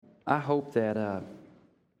I hope that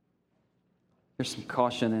there's some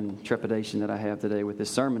caution and trepidation that I have today with this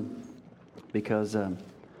sermon, because I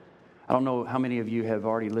don't know how many of you have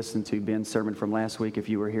already listened to Ben's sermon from last week, if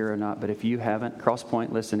you were here or not, but if you haven't,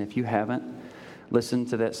 Crosspoint, listen, if you haven't listened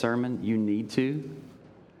to that sermon, you need to.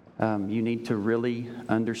 You need to really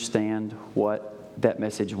understand what that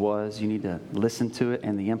message was. You need to listen to it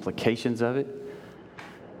and the implications of it.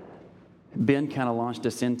 Ben kind of launched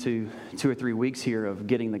us into 2 or 3 weeks here of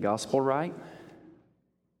getting the gospel right.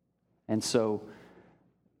 And so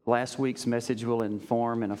last week's message will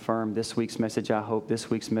inform and affirm this week's message. I hope this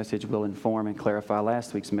week's message will inform and clarify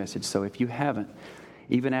last week's message. So if you haven't,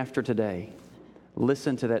 even after today,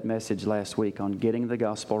 listen to that message last week on getting the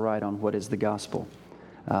gospel right, on what is the gospel.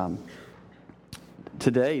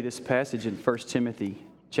 Today, this passage in 1 Timothy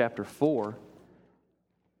chapter 4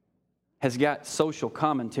 has got social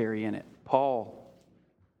commentary in it. Paul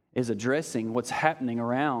is addressing what's happening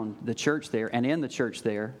around the church there and in the church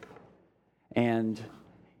there, and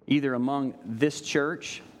either among this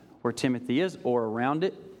church where Timothy is or around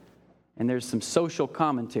it, and there's some social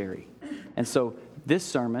commentary. And so this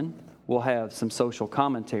sermon will have some social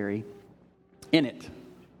commentary in it.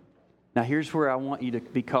 Now here's where I want you to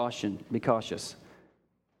be cautious.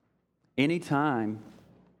 Anytime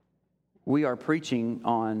we are preaching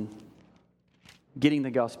on getting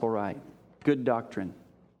the gospel right, good doctrine,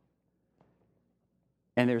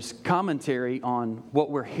 and there's commentary on what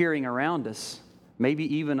we're hearing around us,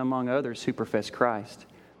 maybe even among others who profess Christ,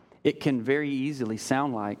 it can very easily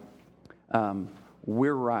sound like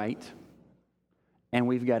we're right and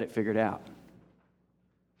we've got it figured out.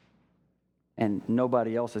 And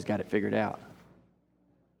nobody else has got it figured out.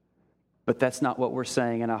 But that's not what we're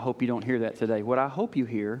saying, and I hope you don't hear that today. What I hope you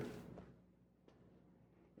hear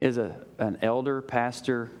is an elder,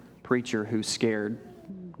 pastor, preacher who's scared,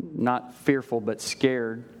 not fearful, but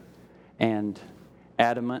scared and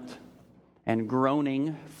adamant and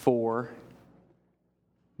groaning for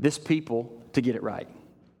this people to get it right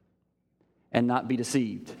and not be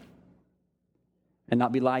deceived and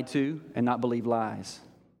not be lied to and not believe lies,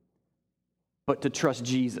 but to trust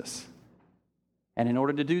Jesus. And in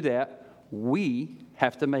order to do that, we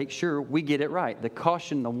have to make sure we get it right. The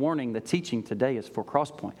caution, the warning, the teaching today is for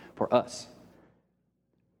Crosspoint, for us,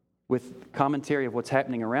 with commentary of what's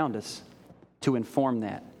happening around us to inform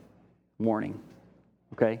that warning.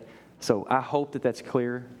 Okay? So I hope that that's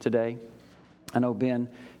clear today. I know Ben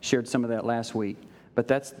shared some of that last week, but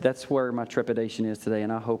that's where my trepidation is today,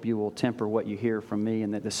 and I hope you will temper what you hear from me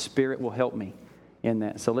and that the Spirit will help me in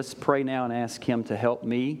that. So let's pray now and ask Him to help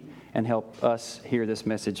me and help us hear this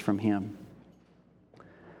message from Him.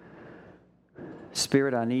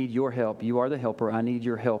 Spirit, I need your help. You are the helper. I need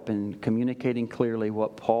your help in communicating clearly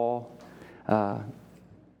what Paul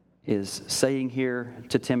is saying here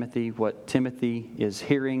to Timothy, what Timothy is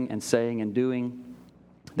hearing and saying and doing,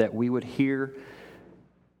 that we would hear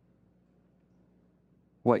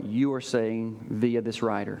what you are saying via this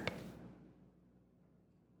writer.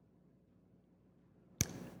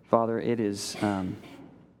 Father, it is,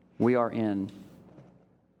 we are in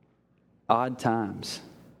odd times,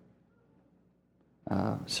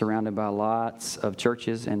 surrounded by lots of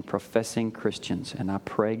churches and professing Christians. And I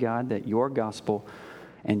pray, God, that your gospel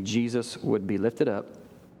and Jesus would be lifted up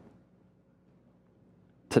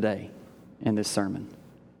today in this sermon.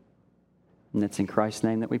 And it's in Christ's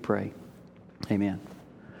name that we pray. Amen.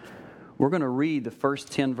 We're going to read the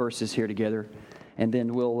first 10 verses here together, and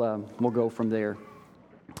then we'll go from there.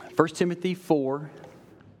 1 Timothy 4,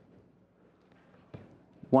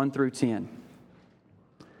 1 through 10.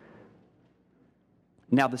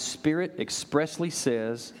 Now the Spirit expressly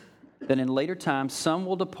says that in later times some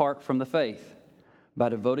will depart from the faith by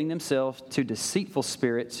devoting themselves to deceitful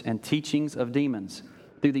spirits and teachings of demons,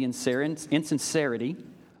 through the insincerity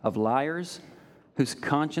of liars whose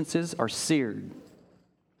consciences are seared,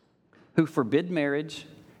 who forbid marriage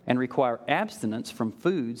and require abstinence from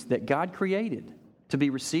foods that God created, to be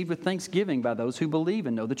received with thanksgiving by those who believe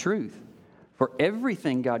and know the truth. For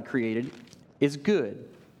everything God created is good,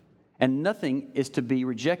 and nothing is to be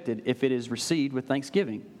rejected if it is received with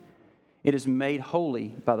thanksgiving. It is made holy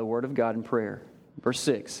by the word of God and prayer. Verse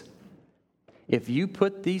 6. If you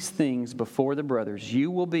put these things before the brothers,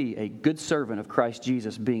 you will be a good servant of Christ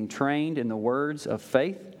Jesus, being trained in the words of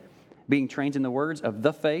faith, being trained in the words of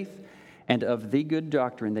the faith and of the good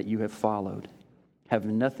doctrine that you have followed. Have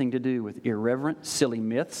nothing to do with irreverent, silly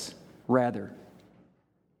myths. Rather,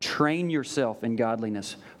 train yourself in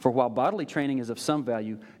godliness. For while bodily training is of some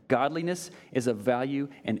value, godliness is of value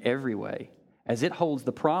in every way, as it holds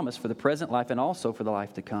the promise for the present life and also for the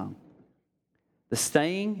life to come. The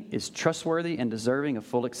saying is trustworthy and deserving of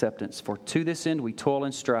full acceptance. For to this end we toil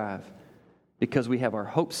and strive, because we have our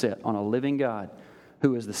hope set on a living God,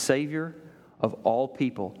 who is the Savior of all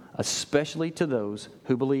people, especially to those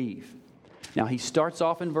who believe. Now he starts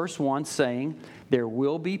off in verse 1 saying, there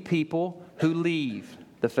will be people who leave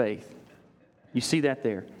the faith. You see that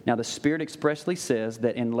there. Now the Spirit expressly says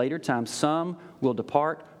that in later times some will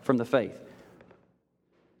depart from the faith.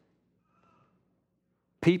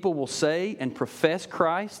 People will say and profess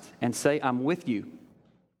Christ and say, I'm with you.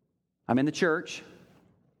 I'm in the church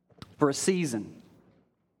for a season.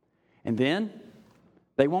 And then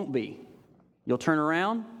they won't be. You'll turn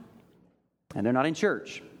around and they're not in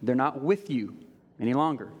church. They're not with you any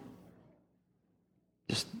longer.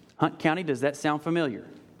 Just Hunt County, does that sound familiar?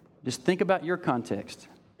 Just think about your context.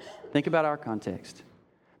 Think about our context.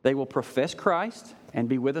 They will profess Christ and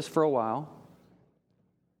be with us for a while,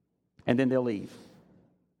 and then they'll leave.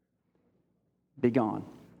 Be gone.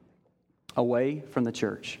 Away from the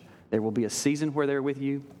church. There will be a season where they're with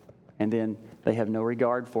you, and then they have no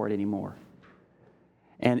regard for it anymore.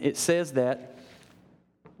 And it says that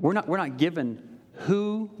we're not given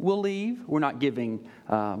who will leave. We're not giving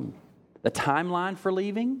a timeline for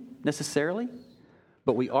leaving necessarily.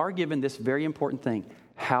 But we are given this very important thing,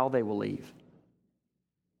 how they will leave.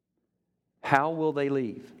 How will they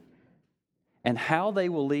leave? And how they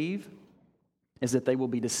will leave is that they will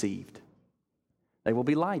be deceived. They will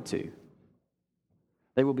be lied to.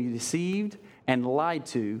 They will be deceived and lied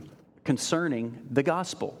to concerning the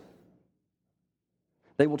gospel.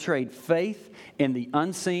 They will trade faith in the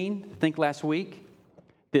unseen. Think last week,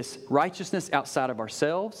 this righteousness outside of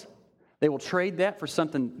ourselves. They will trade that for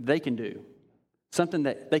something they can do, something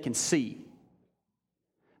that they can see.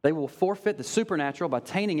 They will forfeit the supernatural by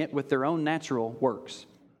tainting it with their own natural works.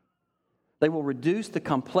 They will reduce the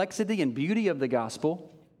complexity and beauty of the gospel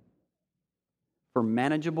for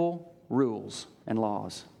manageable rules and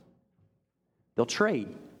laws. They'll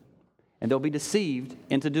trade, and they'll be deceived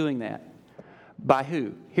into doing that. By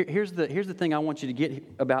who? Here's the thing I want you to get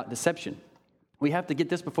about deception. We have to get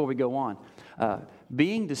this before we go on.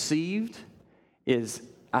 Being deceived is,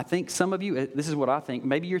 I think some of you, this is what I think,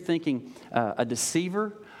 maybe you're thinking a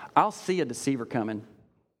deceiver. I'll see a deceiver coming,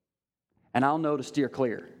 and I'll know to steer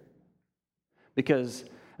clear. Because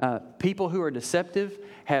people who are deceptive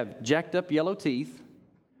have jacked up yellow teeth,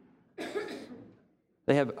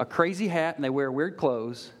 they have a crazy hat, and they wear weird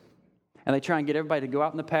clothes, and they try and get everybody to go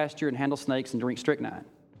out in the pasture and handle snakes and drink strychnine.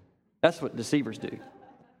 That's what deceivers do.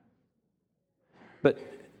 But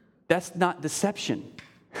that's not deception.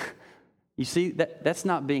 You see, that's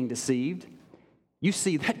not being deceived. You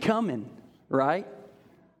see that coming, right?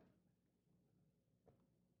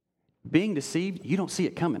 Being deceived, you don't see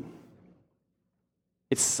it coming.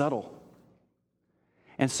 It's subtle.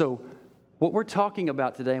 And so what we're talking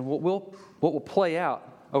about today and what will play out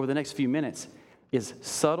over the next few minutes is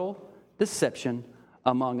subtle deception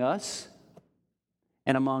among us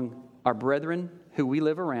and among our brethren who we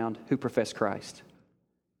live around who profess Christ.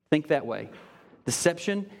 Think that way.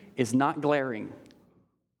 Deception is not glaring.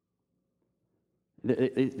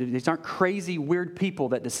 These aren't crazy, weird people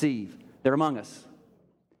that deceive. They're among us.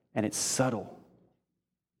 And it's subtle.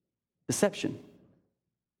 Deception.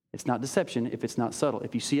 It's not deception if it's not subtle.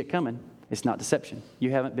 If you see it coming, it's not deception.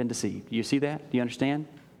 You haven't been deceived. Do you see that? Do you understand?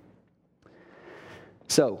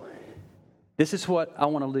 So, this is what I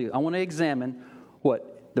want to do. I want to examine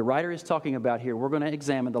what the writer is talking about here. We're going to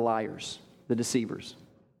examine the liars, the deceivers.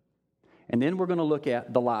 And then we're going to look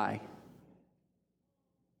at the lie.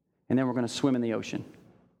 And then we're going to swim in the ocean.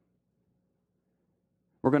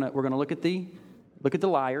 We're going to look at the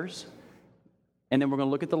liars, and then we're going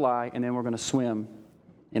to look at the lie, and then we're going to swim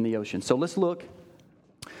in the ocean. So let's look,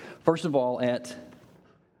 first of all, at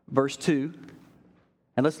verse 2,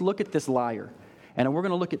 and let's look at this liar. And we're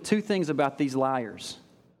going to look at two things about these liars.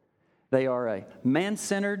 They are a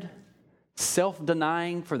man-centered,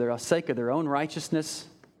 self-denying for the sake of their own righteousness.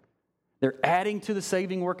 They're adding to the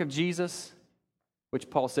saving work of Jesus, which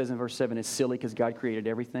Paul says in verse 7 is silly because God created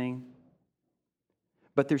everything.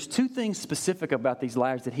 But there's two things specific about these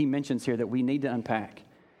liars that he mentions here that we need to unpack.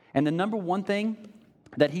 And the number one thing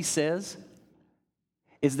that he says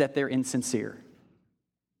is that they're insincere.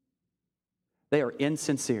 They are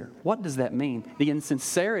insincere. What does that mean? The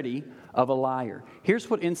insincerity of a liar. Here's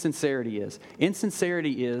what insincerity is.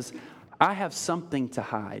 Insincerity is, I have something to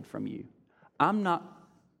hide from you. I'm not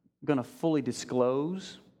going to fully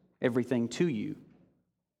disclose everything to you.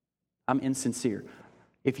 I'm insincere.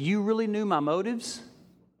 If you really knew my motives,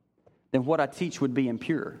 then what I teach would be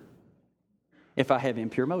impure if I have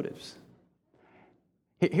impure motives.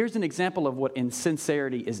 Here's an example of what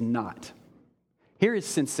insincerity is not. Here is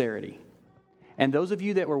sincerity. And those of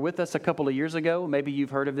you that were with us a couple of years ago, maybe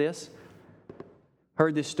you've heard of this,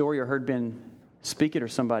 heard this story or heard Ben speak it or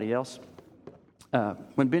somebody else.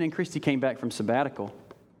 When Ben and Christy came back from sabbatical,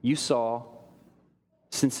 you saw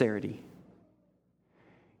sincerity.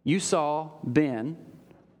 You saw Ben,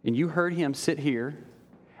 and you heard him sit here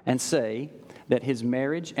and say that his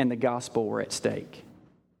marriage and the gospel were at stake.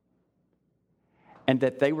 And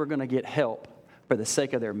that they were going to get help for the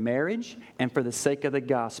sake of their marriage and for the sake of the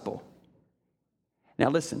gospel. Now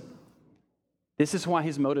listen, this is why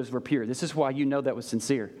his motives were pure. This is why you know that was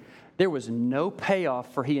sincere. There was no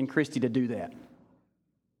payoff for he and Christy to do that.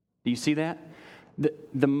 Do you see that?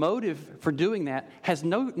 The motive for doing that has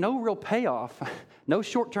no real payoff, no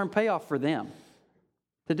short-term payoff for them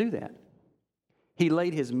to do that. He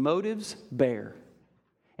laid his motives bare,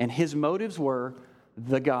 and his motives were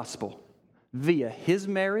the gospel via his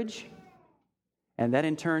marriage, and that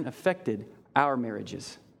in turn affected our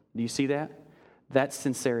marriages. Do you see that? That's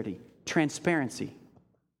sincerity, transparency.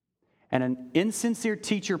 And an insincere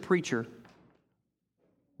teacher, preacher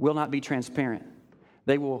will not be transparent.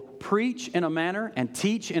 They will preach in a manner and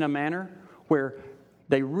teach in a manner where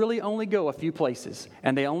they really only go a few places,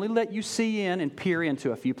 and they only let you see in and peer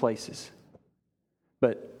into a few places.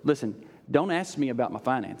 But listen, don't ask me about my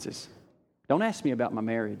finances. Don't ask me about my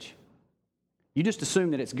marriage. You just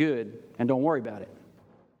assume that it's good and don't worry about it.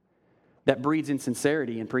 That breeds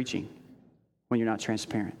insincerity in preaching when you're not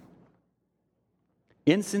transparent.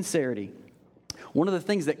 Insincerity. One of the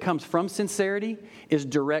things that comes from sincerity is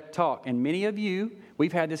direct talk. And many of you,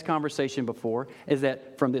 we've had this conversation before, is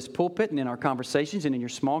that from this pulpit and in our conversations and in your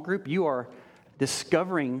small group, you are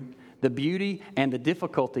discovering the beauty and the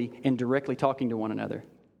difficulty in directly talking to one another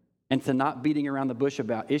and to not beating around the bush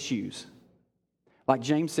about issues. Like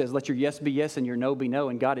James says, let your yes be yes and your no be no.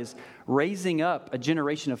 And God is raising up a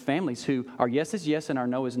generation of families who our yes is yes and our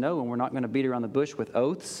no is no, and we're not going to beat around the bush with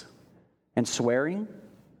oaths and swearing.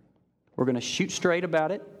 We're going to shoot straight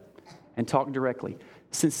about it and talk directly.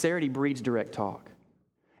 Sincerity breeds direct talk.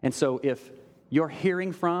 And so if you're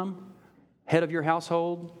hearing from head of your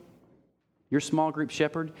household, your small group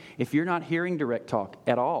shepherd, if you're not hearing direct talk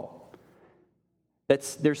at all,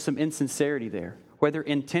 there's some insincerity there, whether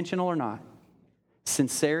intentional or not.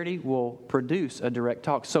 Sincerity will produce a direct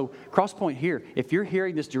talk. So cross point here, if you're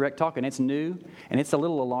hearing this direct talk and it's new and it's a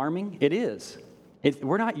little alarming, it is.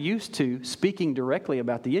 We're not used to speaking directly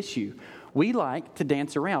about the issue. We like to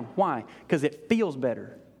dance around. Why? Because it feels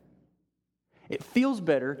better. It feels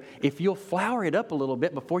better if you'll flower it up a little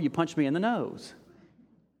bit before you punch me in the nose.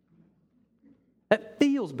 That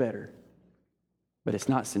feels better. But it's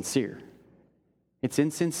not sincere. It's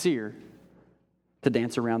insincere to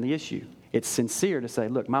dance around the issue. It's sincere to say,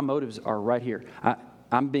 look, my motives are right here.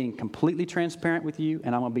 I'm being completely transparent with you,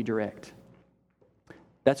 and I'm going to be direct.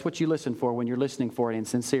 That's what you listen for when you're listening for an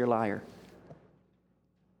insincere liar.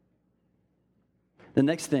 The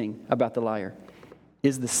next thing about the liar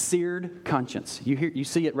is the seared conscience. You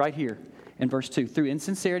see it right here in verse 2. Through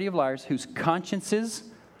insincerity of liars whose consciences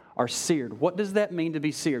are seared. What does that mean to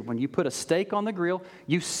be seared? When you put a steak on the grill,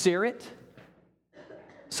 you sear it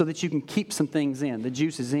so that you can keep some things in, the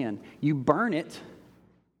juices in. You burn it,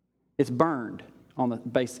 it's burned on the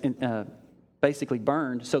base, basically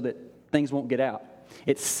burned so that things won't get out.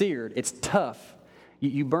 It's seared, it's tough.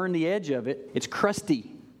 You burn the edge of it, it's crusty,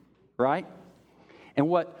 right? And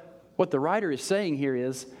what the writer is saying here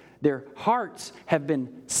is their hearts have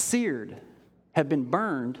been seared, have been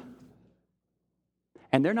burned,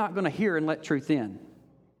 and they're not going to hear and let truth in.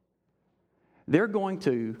 They're going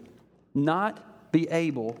to not be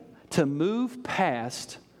able to move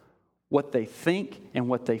past what they think and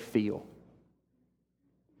what they feel.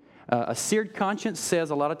 A seared conscience says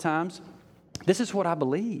a lot of times, this is what I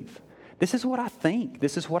believe. This is what I think.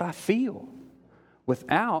 This is what I feel.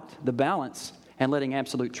 Without the balance and letting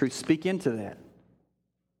absolute truth speak into that.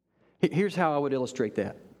 Here's how I would illustrate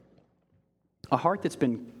that. A heart that's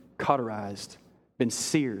been cauterized, been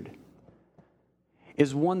seared,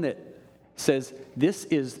 is one that says, this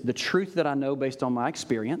is the truth that I know based on my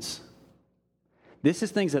experience. This is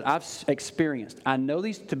things that I've experienced. I know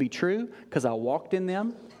these to be true because I walked in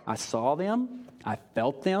them, I saw them, I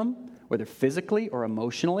felt them, whether physically or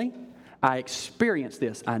emotionally. I experienced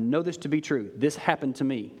this. I know this to be true. This happened to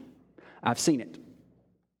me. I've seen it.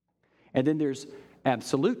 And then there's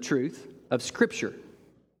absolute truth of Scripture.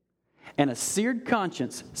 And a seared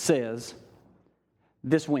conscience says,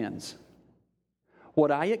 this wins. What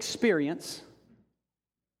I experience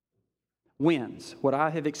wins. What I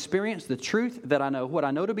have experienced, the truth that I know, what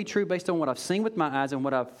I know to be true based on what I've seen with my eyes and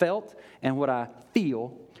what I've felt and what I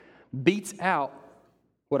feel, beats out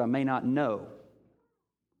what I may not know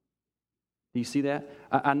Do you see that?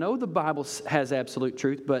 I know the Bible has absolute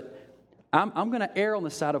truth, but I'm going to err on the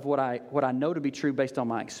side of what I know to be true based on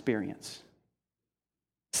my experience.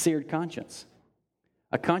 Seared conscience.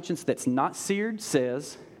 A conscience that's not seared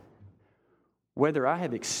says, whether I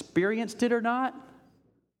have experienced it or not,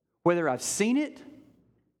 whether I've seen it,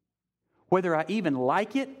 whether I even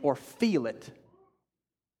like it or feel it,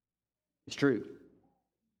 it's true.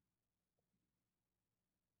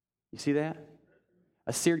 You see that?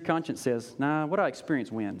 A seared conscience says, nah, what I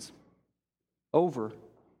experience wins over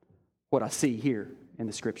what I see here in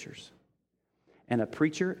the Scriptures. And a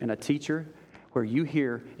preacher and a teacher where you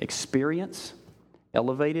hear experience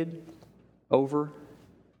elevated over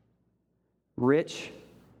rich,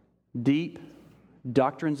 deep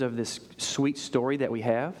doctrines of this sweet story that we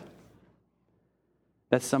have,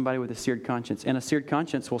 that's somebody with a seared conscience. And a seared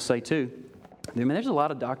conscience will say too, I mean, there's a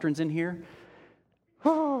lot of doctrines in here.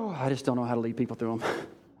 Oh, I just don't know how to lead people through them.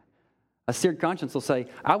 A seared conscience will say,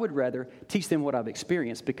 I would rather teach them what I've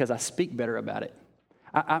experienced because I speak better about it.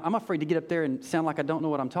 I'm afraid to get up there and sound like I don't know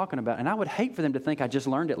what I'm talking about. And I would hate for them to think I just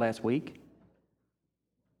learned it last week.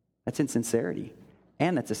 That's insincerity.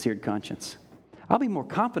 And that's a seared conscience. I'll be more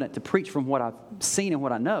confident to preach from what I've seen and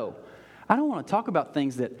what I know. I don't want to talk about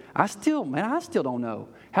things that I still don't know.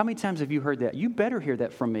 How many times have you heard that? You better hear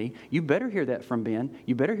that from me. You better hear that from Ben.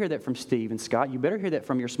 You better hear that from Steve and Scott. You better hear that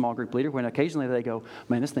from your small group leader when occasionally they go,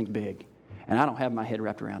 man, this thing's big. And I don't have my head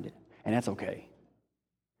wrapped around it. And that's okay.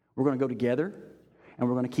 We're going to go together and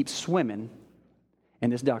we're going to keep swimming in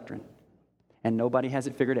this doctrine. And nobody has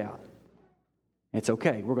it figured out. It's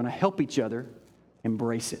okay. We're going to help each other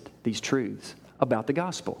embrace it, these truths about the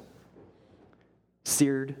gospel.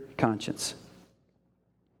 Seared conscience.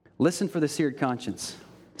 Listen for the seared conscience.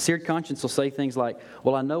 Seared conscience will say things like,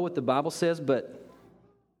 well, I know what the Bible says, but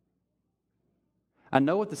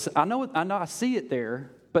I see it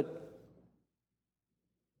there, but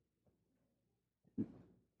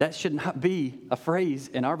that should not be a phrase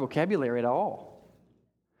in our vocabulary at all.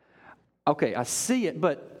 Okay, I see it,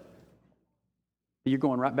 but you're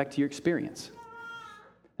going right back to your experience.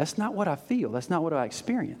 That's not what I feel. That's not what I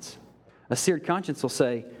experience. A seared conscience will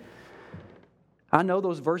say, I know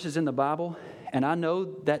those verses in the Bible, and I know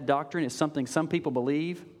that doctrine is something some people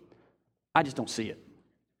believe. I just don't see it.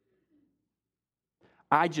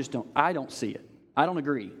 I don't see it. I don't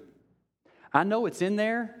agree. I know it's in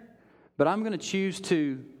there, but I'm going to choose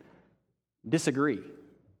to disagree.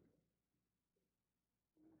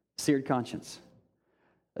 Seared conscience.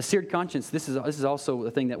 A seared conscience, this is also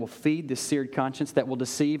the thing that will feed this seared conscience, that will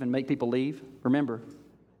deceive and make people leave. Remember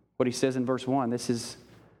what he says in verse 1. This is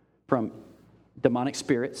from demonic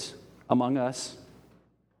spirits among us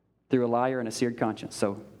through a liar and a seared conscience.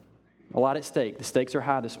 So a lot at stake. The stakes are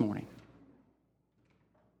high this morning.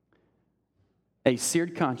 A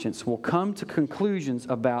seared conscience will come to conclusions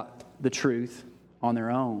about the truth on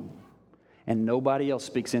their own, and nobody else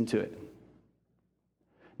speaks into it.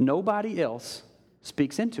 Nobody else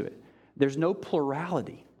speaks into it. There's no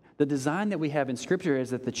plurality. The design that we have in Scripture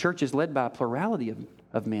is that the church is led by a plurality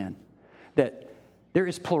of men. That there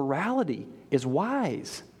is plurality is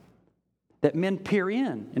wise. That men peer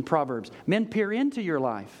in Proverbs. Men peer into your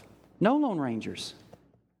life. No lone rangers.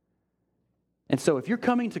 And so if you're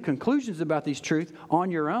coming to conclusions about these truths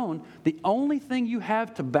on your own, the only thing you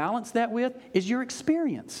have to balance that with is your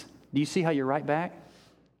experience. Do you see how you're right back?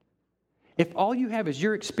 If all you have is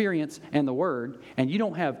your experience and the Word, and you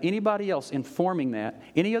don't have anybody else informing that,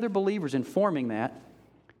 any other believers informing that,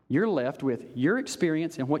 you're left with your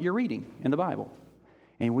experience and what you're reading in the Bible.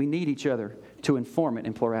 And we need each other to inform it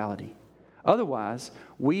in plurality. Otherwise,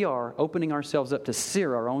 we are opening ourselves up to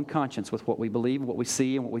sear our own conscience with what we believe, what we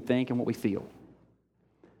see, and what we think, and what we feel.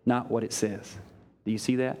 Not what it says. Do you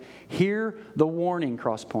see that? Hear the warning,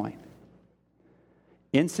 Crosspoint.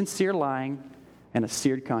 Insincere lying and a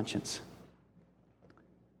seared conscience.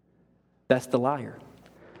 That's the liar.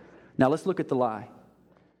 Now let's look at the lie.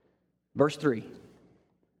 Verse 3.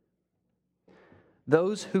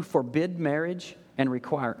 Those who forbid marriage and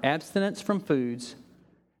require abstinence from foods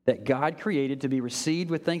that God created to be received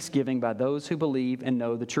with thanksgiving by those who believe and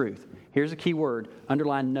know the truth. Here's a key word.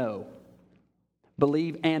 Underline know.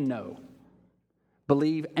 Believe and know.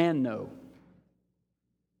 Believe and know.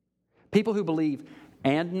 People who believe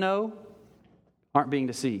and know aren't being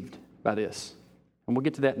deceived by this. And we'll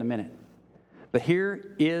get to that in a minute. But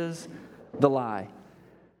here is the lie.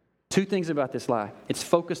 Two things about this lie. It's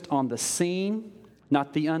focused on the seen,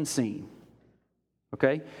 not the unseen.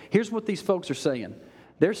 Okay? Here's what these folks are saying.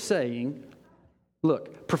 They're saying,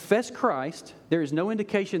 look, profess Christ. There is no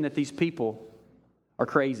indication that these people are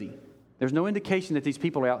crazy. There's no indication that these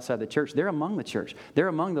people are outside the church. They're among the church. They're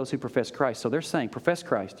among those who profess Christ. So they're saying, profess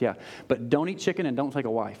Christ, yeah, but don't eat chicken and don't take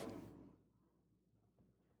a wife.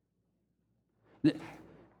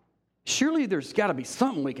 Surely there's got to be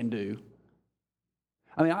something we can do.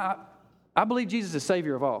 I mean, I believe Jesus is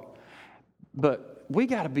Savior of all, but we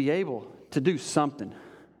got to be able to do something.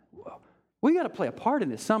 We got to play a part in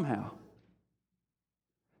this somehow.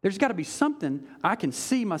 There's got to be something I can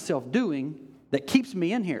see myself doing that keeps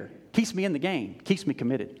me in here, keeps me in the game, keeps me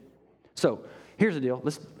committed. So here's the deal.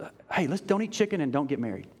 Let's don't eat chicken and don't get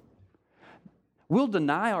married. We'll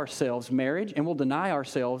deny ourselves marriage and we'll deny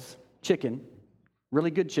ourselves chicken, really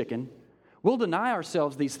good chicken. We'll deny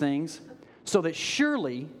ourselves these things so that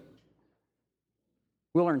surely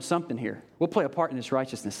we'll earn something here. We'll play a part in this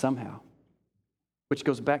righteousness somehow, which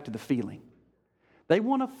goes back to the feeling. They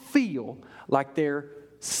want to feel like they're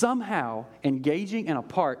somehow engaging in a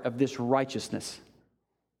part of this righteousness.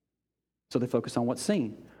 So they focus on what's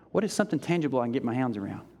seen. What is something tangible I can get my hands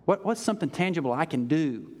around? What's something tangible I can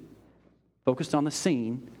do? Focused on the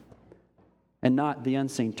seen and not the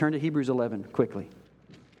unseen. Turn to Hebrews 11 quickly.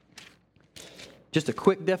 Just a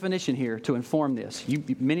quick definition here to inform this.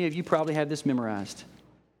 Many of you probably have this memorized.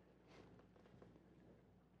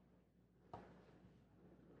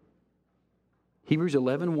 Hebrews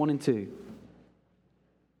 11, 1 and 2.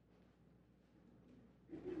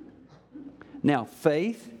 Now,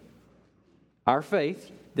 our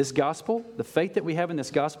faith, this gospel, the faith that we have in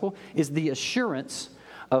this gospel is the assurance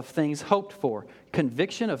of things hoped for.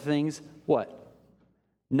 Conviction of things, what?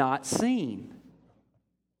 Not seen.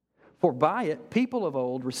 For by it, people of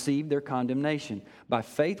old received their condemnation. By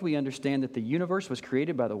faith, we understand that the universe was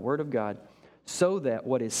created by the word of God, so that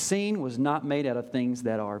what is seen was not made out of things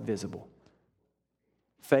that are visible.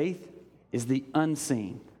 Faith is the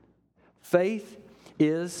unseen. Faith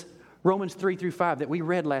is Romans 3 through 5 that we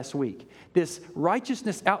read last week. This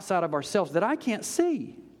righteousness outside of ourselves that I can't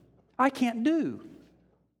see, I can't do.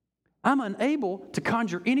 I'm unable to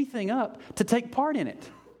conjure anything up to take part in it.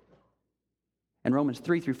 And Romans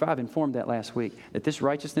 3 through 5 informed that last week, that this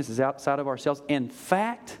righteousness is outside of ourselves. In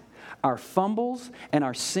fact, our fumbles and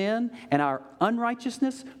our sin and our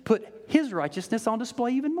unrighteousness put His righteousness on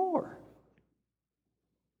display even more.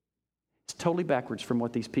 It's totally backwards from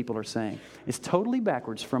what these people are saying. It's totally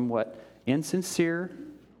backwards from what insincere,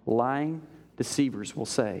 lying deceivers will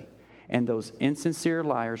say. And those insincere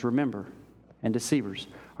liars, remember, and deceivers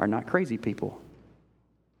are not crazy people.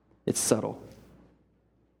 It's subtle.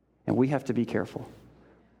 And we have to be careful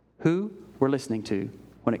who we're listening to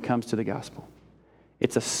when it comes to the gospel.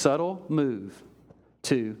 It's a subtle move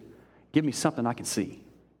to give me something I can see.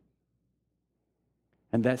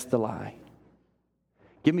 And that's the lie.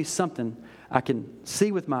 Give me something I can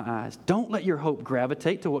see with my eyes. Don't let your hope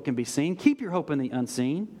gravitate to what can be seen. Keep your hope in the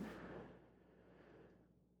unseen.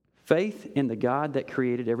 Faith in the God that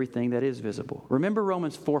created everything that is visible. Remember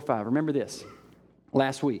Romans 4:5. Remember this.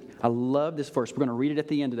 Last week. I love this verse. We're going to read it at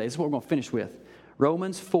the end today. This is what we're going to finish with.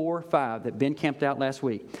 Romans 4:5 that Ben camped out last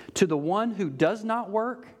week. To the one who does not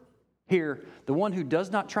work, here, the one who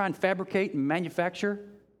does not try and fabricate and manufacture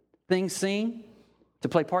things seen to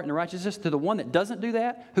play part in the righteousness, to the one that doesn't do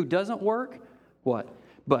that, who doesn't work, what?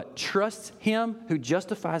 But trusts Him who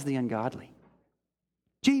justifies the ungodly.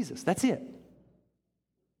 Jesus, that's it.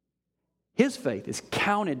 His faith is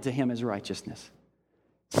counted to him as righteousness.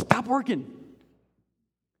 Stop working.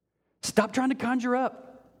 Stop trying to conjure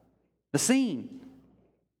up the scene.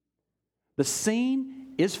 The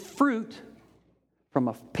scene is fruit from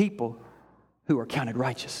a people who are counted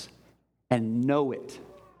righteous and know it.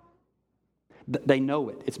 They know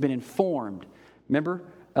it. It's been informed. Remember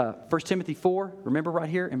 1 Timothy 4? Remember right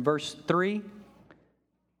here in verse 3?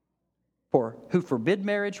 For who forbid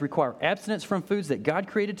marriage require abstinence from foods that God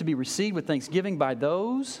created to be received with thanksgiving by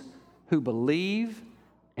those who believe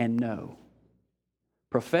and know.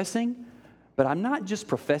 Professing, but I'm not just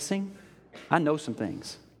professing. I know some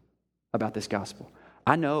things about this gospel.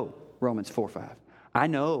 I know Romans 4:5. I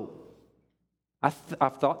know. I've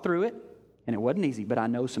thought through it, and it wasn't easy, but I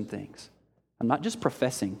know some things. I'm not just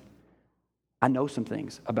professing. I know some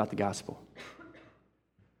things about the gospel.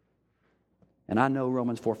 And I know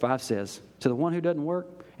Romans 4:5 says, to the one who doesn't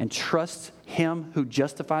work and trusts him who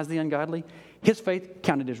justifies the ungodly, his faith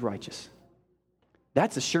counted as righteous.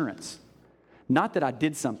 That's assurance. Not that I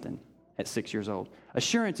did something at 6 years old.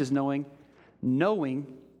 Assurance is knowing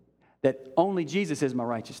that only Jesus is my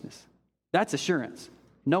righteousness. That's assurance.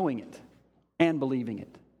 Knowing it and believing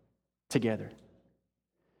it together.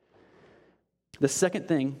 The second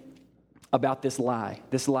thing about this lie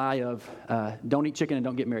of don't eat chicken and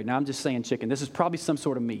don't get married. Now, I'm just saying chicken. This is probably some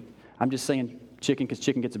sort of meat. I'm just saying chicken because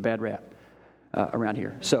chicken gets a bad rap around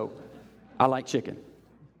here. So I like chicken.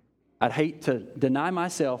 I'd hate to deny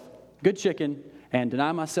myself good chicken and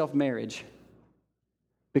deny myself marriage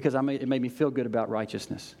because it made me feel good about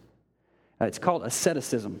righteousness. It's called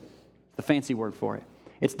asceticism, the fancy word for it.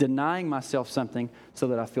 It's denying myself something so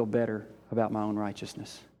that I feel better about my own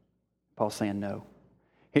righteousness. Paul's saying no.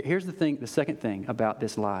 Here's the second thing about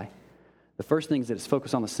this lie. The first thing is that it's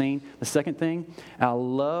focused on the scene. The second thing, I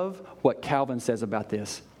love what Calvin says about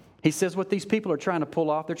this. He says what these people are trying to pull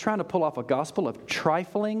off, they're trying to pull off a gospel of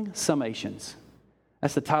trifling summations.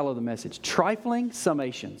 That's the title of the message, Trifling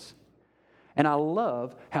Summations. And I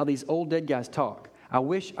love how these old dead guys talk. I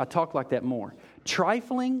wish I talked like that more.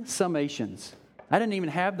 Trifling summations. I didn't even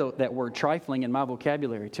have that word trifling in my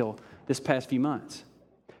vocabulary till this past few months.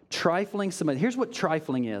 Trifling summations. Here's what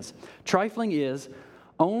trifling is. Trifling is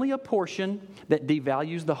only a portion that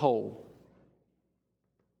devalues the whole.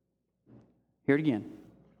 Hear it again.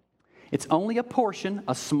 It's only a portion,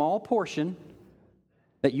 a small portion,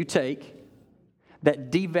 that you take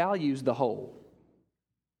that devalues the whole.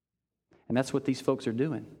 And that's what these folks are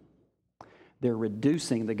doing. They're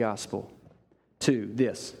reducing the gospel to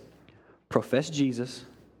this. Profess Jesus,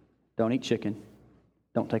 don't eat chicken,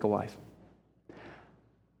 don't take a wife.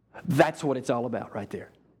 That's what it's all about right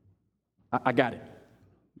there. I got it.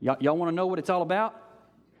 Y'all want to know what it's all about?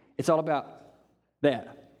 It's all about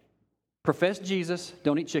that. Profess Jesus,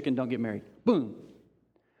 don't eat chicken, don't get married. Boom.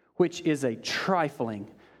 Which is a trifling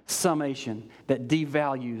summation that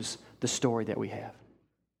devalues the story that we have.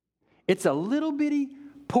 It's a little bitty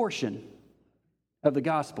portion of the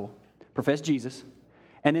gospel. Profess Jesus.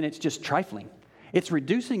 And then it's just trifling. It's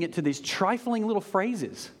reducing it to these trifling little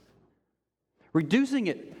phrases. Reducing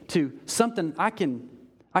it to something I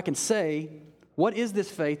can say, what is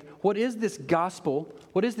this faith? What is this gospel?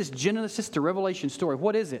 What is this Genesis to Revelation story?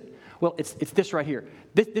 What is it? Well, it's this right here.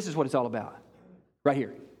 This is what it's all about. Right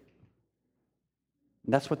here.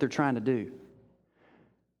 And that's what they're trying to do.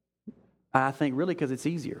 I think really because it's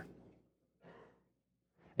easier.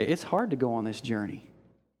 It's hard to go on this journey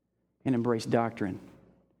and embrace doctrine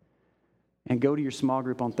and go to your small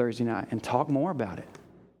group on Thursday night and talk more about it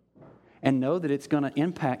and know that it's going to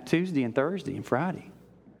impact Tuesday and Thursday and Friday.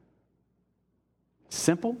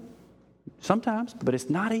 Simple sometimes, but it's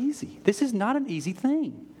not easy. This is not an easy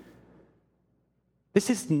thing. This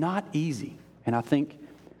is not easy. And I think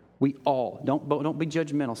we all, don't be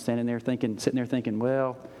judgmental sitting there thinking,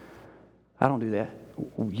 well, I don't do that.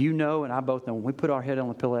 You know and I both know when we put our head on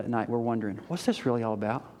the pillow at night, we're wondering, what's this really all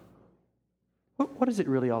about? What is it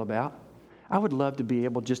really all about? I would love to be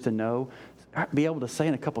able just to know, be able to say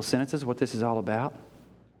in a couple sentences what this is all about.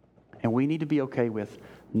 And we need to be okay with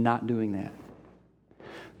not doing that.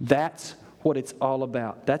 That's what it's all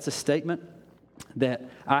about. That's a statement that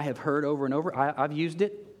I have heard over and over. I've used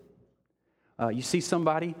it. You see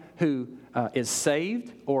somebody who is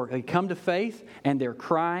saved or they come to faith and they're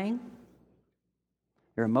crying.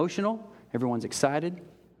 They're emotional. Everyone's excited.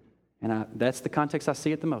 And that's the context I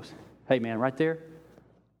see it the most. Hey, man, right there,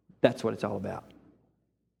 that's what it's all about.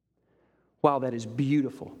 While that is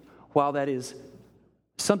beautiful, while that is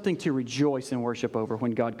something to rejoice and worship over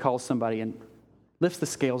when God calls somebody and lifts the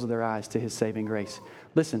scales of their eyes to His saving grace.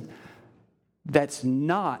 Listen, that's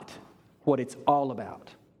not what it's all about.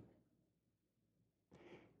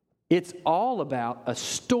 It's all about a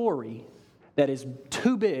story that is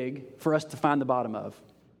too big for us to find the bottom of.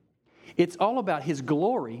 It's all about His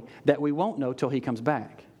glory that we won't know till He comes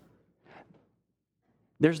back.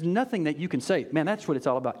 There's nothing that you can say, man, that's what it's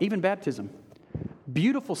all about. Even baptism.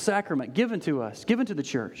 Beautiful sacrament given to us, given to the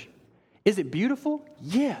church. Is it beautiful?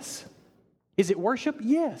 Yes. Is it worship?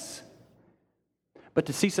 Yes. But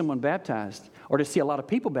to see someone baptized, or to see a lot of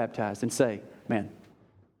people baptized and say, man,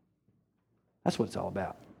 that's what it's all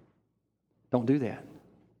about. Don't do that.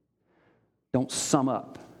 Don't sum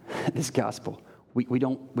up this gospel. We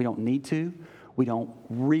don't need to. We don't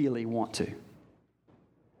really want to.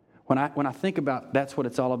 When I think about that's what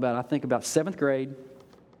it's all about, I think about 7th grade,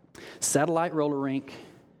 satellite roller rink,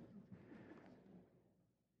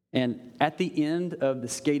 and at the end of the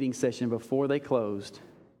skating session before they closed,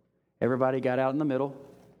 everybody got out in the middle,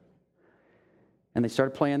 and they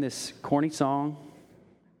started playing this corny song,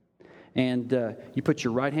 and you put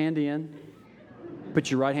your right hand in, put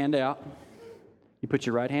your right hand out, you put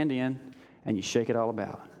your right hand in, and you shake it all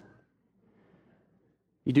about.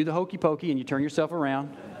 You do the hokey pokey, and you turn yourself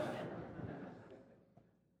around.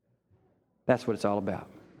 That's what it's all about.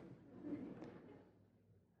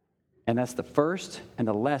 And that's the first and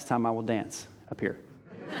the last time I will dance up here.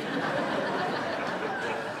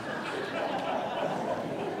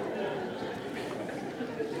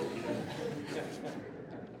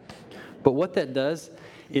 But what that does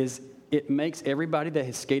is it makes everybody that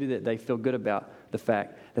has skated that day feel good about the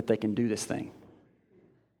fact that they can do this thing.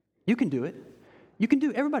 You can do it. You can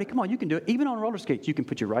do it. Everybody, come on, you can do it. Even on roller skates, you can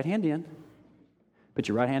put your right hand in, put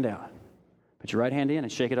your right hand out. Put your right hand in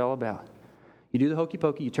and shake it all about. You do the hokey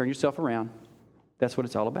pokey, you turn yourself around. That's what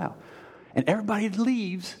it's all about. And everybody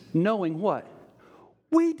leaves knowing what?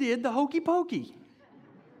 We did the hokey pokey.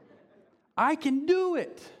 I can do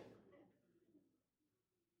it.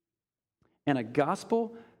 And a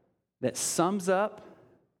gospel that sums up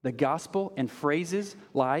the gospel in phrases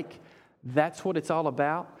like, that's what it's all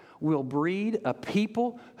about, will breed a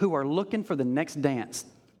people who are looking for the next dance.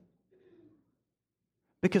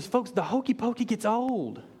 Because, folks, the hokey pokey gets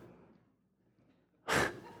old.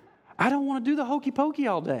 I don't want to do the hokey pokey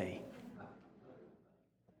all day.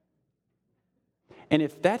 And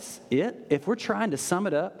if that's it, if we're trying to sum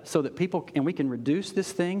it up so that people, and we can reduce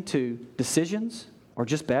this thing to decisions or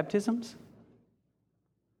just baptisms,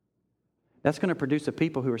 that's going to produce a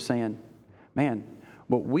people who are saying, man,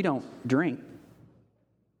 well, we don't drink.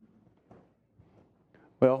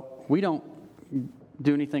 Well, we don't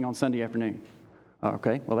do anything on Sunday afternoon.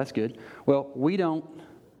 Okay, well, that's good. Well, we don't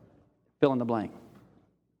fill in the blank.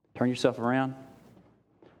 Turn yourself around.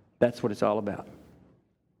 That's what it's all about.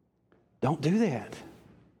 Don't do that.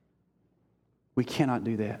 We cannot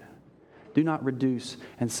do that. Do not reduce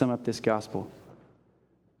and sum up this gospel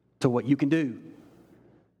to what you can do.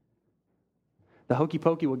 The hokey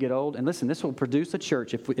pokey will get old. And listen, this will produce a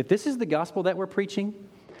church. If this is the gospel that we're preaching,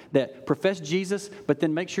 that profess Jesus, but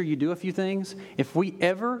then make sure you do a few things, if we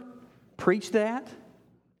ever preach that,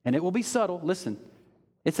 and it will be subtle, listen,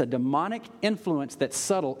 it's a demonic influence that's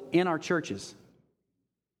subtle in our churches.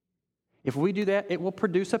 If we do that, it will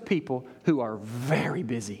produce a people who are very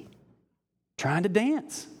busy trying to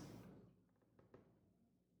dance.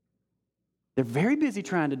 They're very busy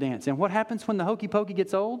trying to dance. And what happens when the hokey pokey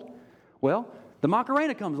gets old? Well, the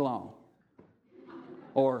Macarena comes along.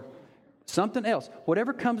 Or something else.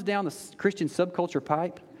 Whatever comes down the Christian subculture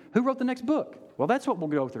pipe. Who wrote the next book? Well, that's what we'll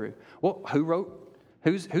go through. Well,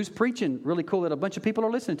 who's preaching really cool that a bunch of people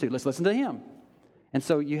are listening to? Let's listen to him. And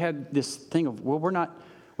so you have this thing of, well,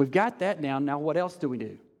 we've got that down. Now what else do we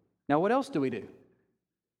do?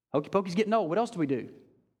 Hokey pokey's getting old. What else do we do?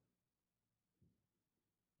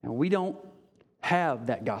 And we don't have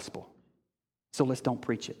that gospel. So let's don't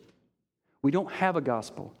preach it. We don't have a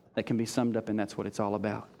gospel that can be summed up, and that's what it's all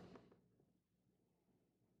about.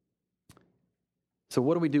 So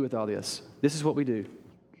what do we do with all this? This is what we do.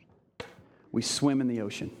 We swim in the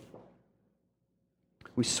ocean.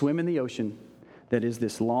 We swim in the ocean that is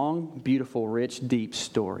this long, beautiful, rich, deep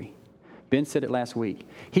story. Ben said it last week.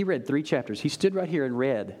 He read 3 chapters. He stood right here and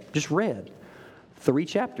read 3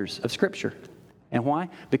 chapters of Scripture. And why?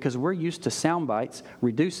 Because we're used to sound bites,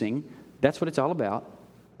 reducing. That's what it's all about.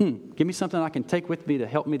 Give me something I can take with me to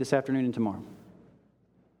help me this afternoon and tomorrow.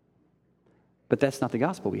 But that's not the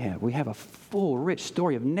gospel we have. We have a full, rich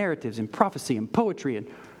story of narratives and prophecy and poetry and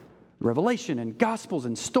revelation and gospels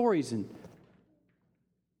and stories. And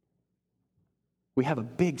we have a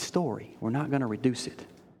big story. We're not going to reduce it.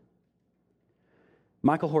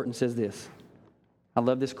 Michael Horton says this. I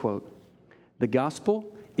love this quote. The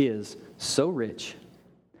gospel is so rich,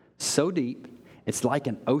 so deep, it's like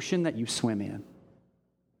an ocean that you swim in.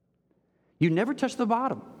 You never touch the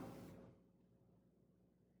bottom.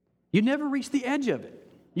 You never reach the edge of it.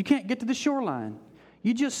 You can't get to the shoreline.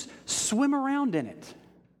 You just swim around in it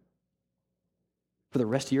for the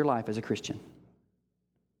rest of your life as a Christian.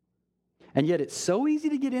 And yet it's so easy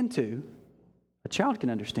to get into, a child can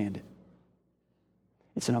understand it.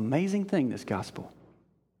 It's an amazing thing, this gospel.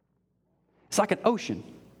 It's like an ocean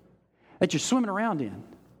that you're swimming around in.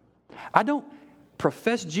 I don't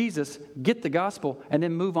profess Jesus, get the gospel, and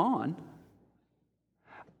then move on.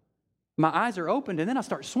 My eyes are opened, and then I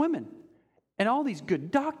start swimming. And all these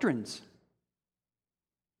good doctrines.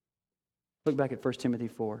 Look back at 1 Timothy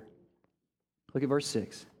 4. Look at verse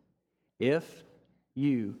 6. If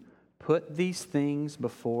you put these things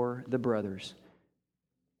before the brothers.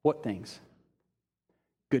 What things?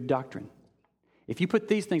 Good doctrine. If you put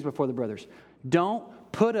these things before the brothers, don't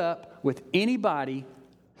put up with anybody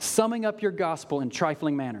summing up your gospel in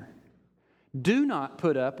trifling manner. Do not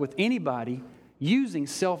put up with anybody using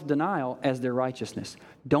self-denial as their righteousness.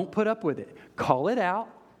 Don't put up with it. Call it out.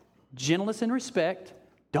 Gentleness and respect.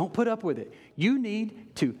 Don't put up with it. You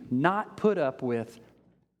need to not put up with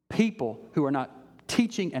people who are not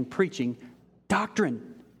teaching and preaching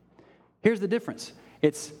doctrine. Here's the difference.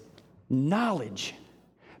 It's knowledge.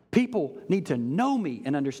 People need to know me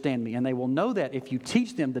and understand me, and they will know that if you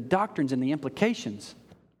teach them the doctrines and the implications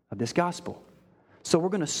of this gospel. So we're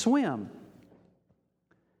going to swim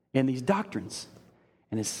in these doctrines.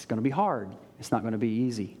 And it's going to be hard. It's not going to be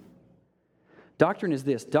easy. Doctrine is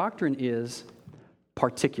this. Doctrine is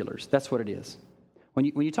particulars. That's what it is. When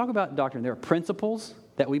you talk about doctrine, there are principles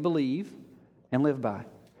that we believe and live by.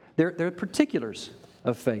 There are particulars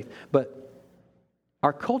of faith. But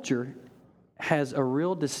our culture has a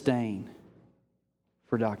real disdain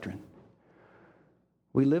for doctrine.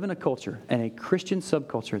 We live in a culture, and a Christian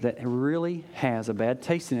subculture, that really has a bad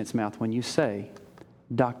taste in its mouth when you say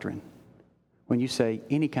doctrine. When you say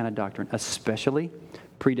any kind of doctrine, especially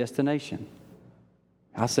predestination.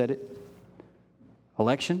 I said it.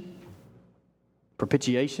 Election,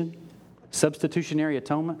 propitiation, substitutionary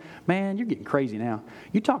atonement. Man, you're getting crazy now.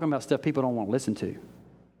 You're talking about stuff people don't want to listen to.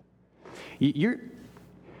 You're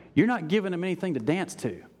not giving them anything to dance to.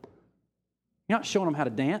 You're not showing them how to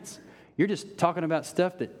dance. You're just talking about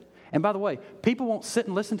stuff that, and by the way, people won't sit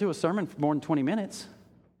and listen to a sermon for more than 20 minutes.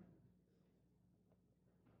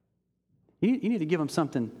 You need to give them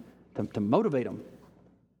something to motivate them.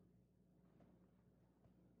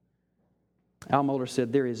 Al Mohler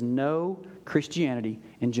said, there is no Christianity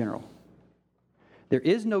in general. There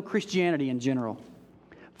is no Christianity in general.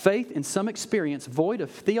 Faith in some experience void of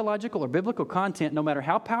theological or biblical content, no matter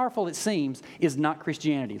how powerful it seems, is not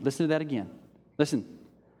Christianity. Listen to that again. Listen.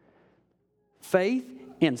 Faith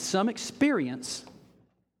in some experience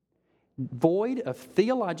void of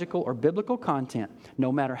theological or biblical content,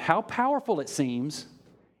 no matter how powerful it seems,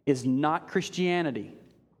 is not Christianity.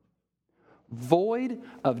 Void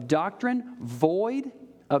of doctrine, void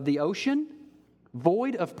of the ocean,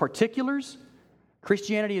 void of particulars,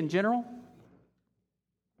 Christianity in general,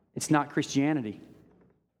 it's not Christianity.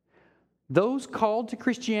 Those called to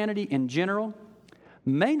Christianity in general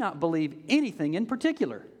may not believe anything in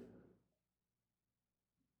particular.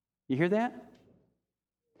 You hear that?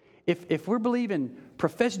 If we're believing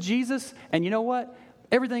profess Jesus, and you know what?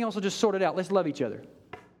 Everything else will just sort it out. Let's love each other.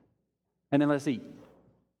 And then let's eat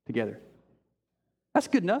together. That's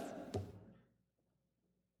good enough.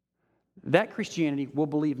 That Christianity will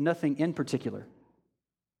believe nothing in particular.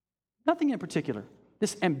 Nothing in particular.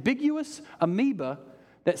 This ambiguous amoeba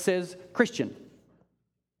that says Christian.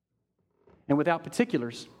 And without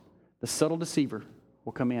particulars, the subtle deceiver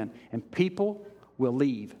will come in, and people will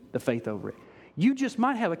leave the faith over it. You just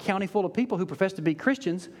might have a county full of people who profess to be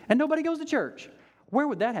Christians, and nobody goes to church. Where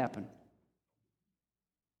would that happen?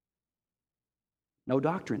 No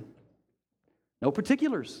doctrine. No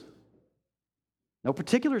particulars. No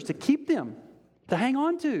particulars to keep them, to hang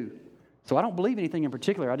on to. So I don't believe anything in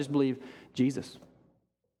particular. I just believe Jesus.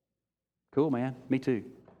 Cool, man. Me too.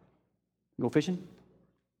 Go fishing?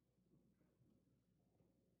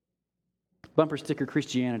 Bumper sticker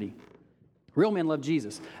Christianity. Real men love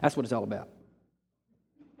Jesus. That's what it's all about.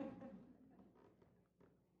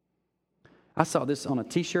 I saw this on a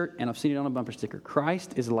t-shirt and I've seen it on a bumper sticker.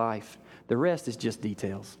 Christ is life. The rest is just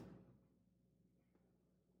details.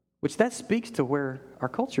 Which that speaks to where our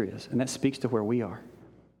culture is, and that speaks to where we are.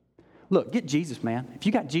 Look, get Jesus, man. If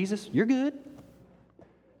you got Jesus, you're good.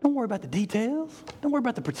 Don't worry about the details. Don't worry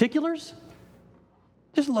about the particulars.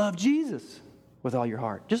 Just love Jesus with all your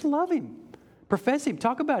heart. Just love Him. Profess Him.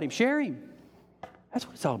 Talk about Him. Share Him. That's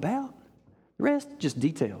what it's all about. The rest, just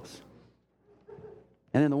details.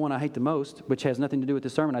 And then the one I hate the most, which has nothing to do with the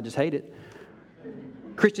sermon, I just hate it.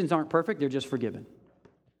 Christians aren't perfect, they're just forgiven.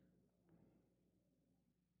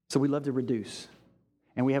 So we love to reduce.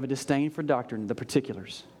 And we have a disdain for doctrine, the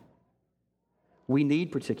particulars. We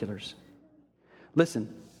need particulars.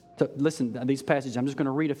 Listen to these passages. I'm just going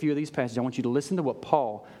to read a few of these passages. I want you to listen to what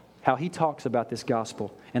Paul, how he talks about this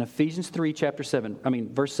gospel. In Ephesians 3,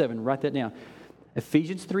 verse 7, write that down.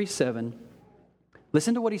 Ephesians 3:7.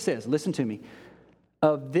 Listen to what he says. Listen to me.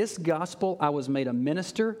 Of this gospel I was made a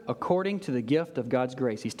minister according to the gift of God's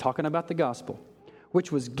grace. He's talking about the gospel,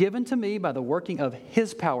 which was given to me by the working of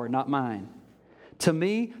His power, not mine. To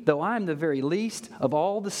me, though I am the very least of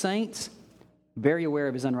all the saints, very aware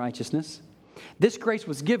of His unrighteousness, this grace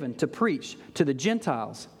was given to preach to the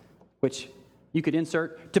Gentiles, which you could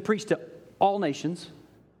insert, to preach to all nations.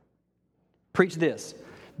 Preach this,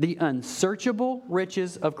 the unsearchable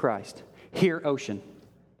riches of Christ. Here, ocean.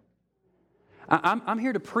 I'm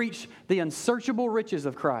here to preach the unsearchable riches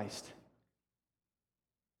of Christ.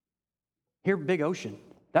 Here, big ocean.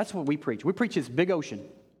 That's what we preach. We preach this big ocean.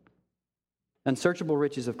 Unsearchable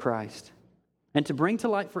riches of Christ. And to bring to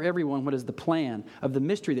light for everyone what is the plan of the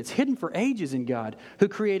mystery that's hidden for ages in God, who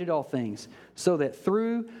created all things, so that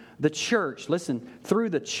through the church, through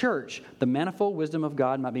the church, the manifold wisdom of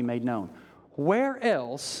God might be made known. Where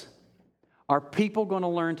else are people going to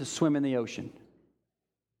learn to swim in the ocean?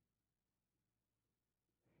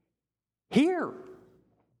 Here.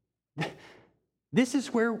 This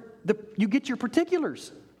is where you get your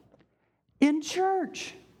particulars. In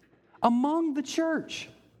church. Among the church.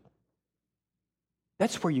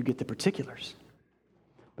 That's where you get the particulars.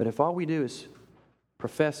 But if all we do is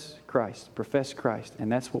profess Christ,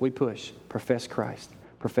 and that's what we push, profess Christ,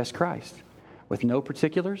 with no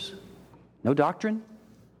particulars, no doctrine,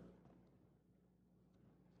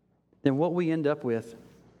 then what we end up with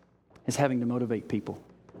is having to motivate people.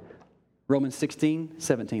 Romans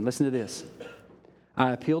 16:17, listen to this.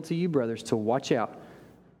 I appeal to you, brothers, to watch out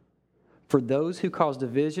for those who cause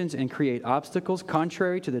divisions and create obstacles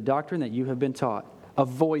contrary to the doctrine that you have been taught.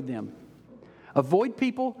 Avoid them. Avoid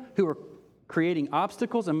people who are creating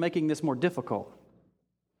obstacles and making this more difficult,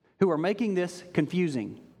 who are making this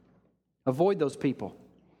confusing. Avoid those people.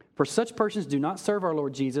 For such persons do not serve our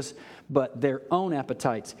Lord Jesus, but their own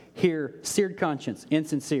appetites. Here, seared conscience,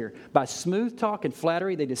 insincere. By smooth talk and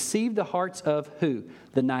flattery, they deceive the hearts of who?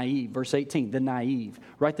 The naive. Verse 18, the naive.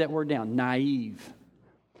 Write that word down, naive.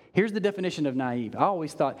 Here's the definition of naive. I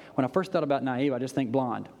always thought, when I first thought about naive, I just think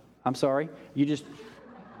blonde. I'm sorry.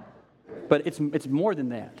 But it's more than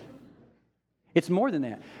that. It's more than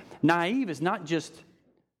that. Naive is not just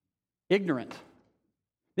ignorant.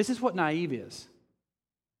 This is what naive is.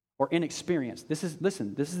 Or inexperienced. This is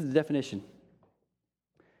the definition.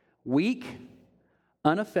 Weak,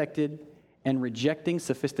 unaffected, and rejecting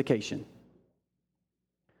sophistication.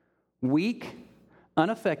 Weak,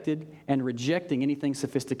 unaffected, and rejecting anything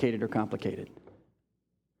sophisticated or complicated.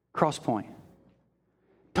 Cross point.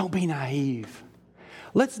 Don't be naive.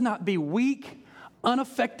 Let's not be weak,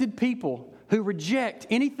 unaffected people who reject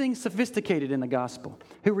anything sophisticated in the gospel,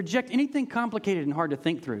 who reject anything complicated and hard to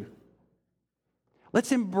think through.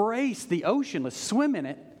 Let's embrace the ocean. Let's swim in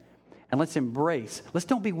it, and let's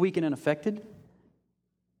don't be weak and unaffected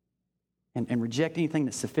and reject anything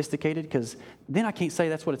that's sophisticated, because then I can't say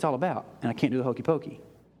that's what it's all about, and I can't do the hokey pokey.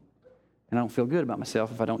 And I don't feel good about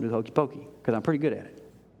myself if I don't do the hokey pokey, because I'm pretty good at it.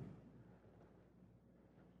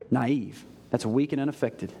 Naive. That's weak and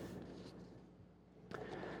unaffected.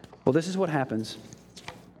 Well, this is what happens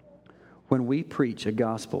when we preach a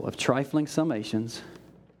gospel of trifling summations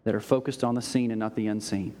that are focused on the seen and not the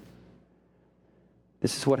unseen.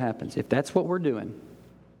 This is what happens. If that's what we're doing,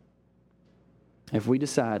 if we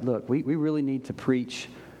decide, look, we really need to preach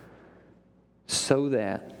so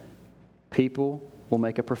that people will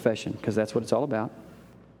make a profession, because that's what it's all about.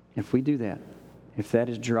 If we do that, if that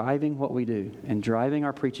is driving what we do and driving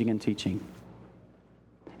our preaching and teaching,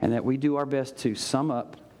 and that we do our best to sum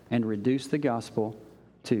up and reduce the gospel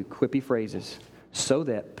to quippy phrases so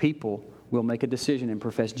that people will make a decision and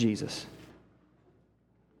profess Jesus.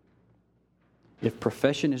 If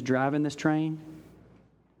profession is driving this train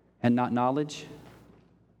and not knowledge,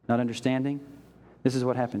 not understanding, this is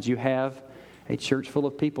what happens. You have a church full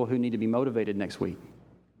of people who need to be motivated next week.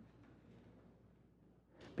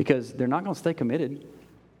 Because they're not going to stay committed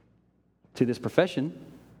to this profession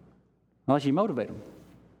unless you motivate them.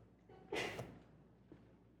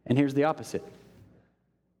 And here's the opposite.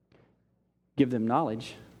 Give them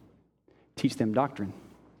knowledge. Teach them doctrine.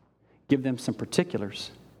 Give them some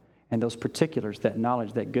particulars. And those particulars, that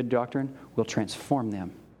knowledge, that good doctrine, will transform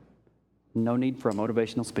them. No need for a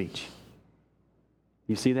motivational speech.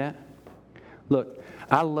 You see that? Look,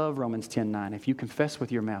 I love Romans 10:9. If you confess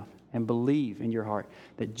with your mouth and believe in your heart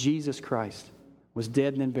that Jesus Christ was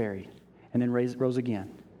dead and then buried and then rose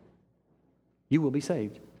again, you will be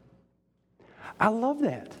saved. I love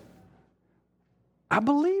that. I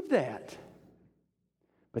believe that.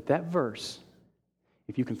 But that verse,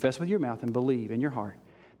 if you confess with your mouth and believe in your heart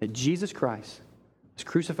that Jesus Christ was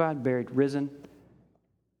crucified, buried, risen,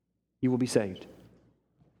 you will be saved.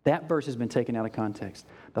 That verse has been taken out of context.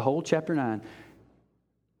 The whole chapter 9,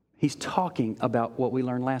 he's talking about what we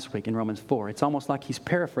learned last week in Romans 4. It's almost like he's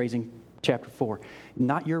paraphrasing chapter 4.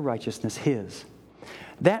 Not your righteousness, his.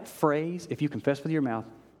 That phrase, if you confess with your mouth,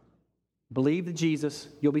 believe that Jesus,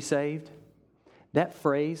 you'll be saved. That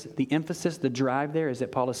phrase, the emphasis, the drive there is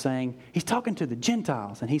that Paul is saying, he's talking to the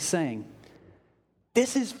Gentiles, and he's saying,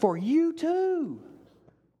 this is for you too.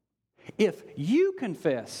 If you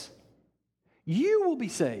confess, you will be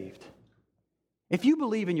saved. If you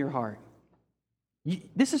believe in your heart,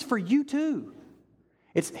 this is for you too.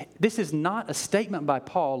 This is not a statement by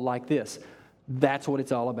Paul like this. That's what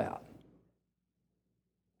it's all about.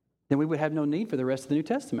 Then we would have no need for the rest of the New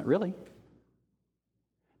Testament, really.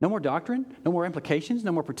 No more doctrine, no more implications,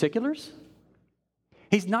 no more particulars.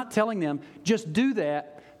 He's not telling them, just do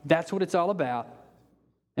that, that's what it's all about,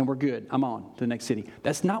 and we're good, I'm on to the next city.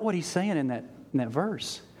 That's not what he's saying in that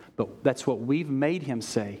verse. But that's what we've made him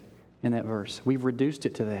say in that verse. We've reduced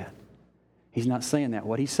it to that. He's not saying that.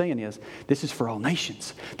 What he's saying is, this is for all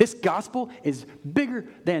nations. This gospel is bigger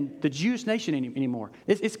than the Jewish nation anymore.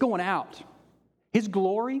 It's going out. His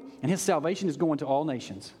glory and his salvation is going to all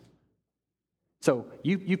nations. So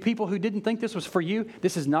you people who didn't think this was for you,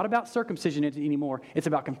 this is not about circumcision anymore. It's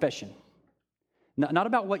about confession. Not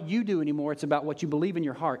about what you do anymore. It's about what you believe in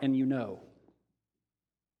your heart and you know.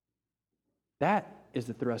 That is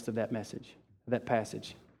the thrust of that message, that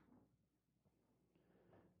passage.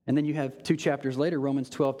 And then you have 2 chapters later, Romans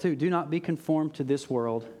 12:2. Do not be conformed to this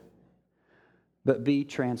world, but be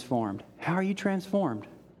transformed. How are you transformed?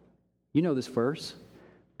 You know this verse.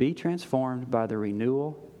 Be transformed by the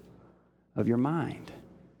renewal of your mind.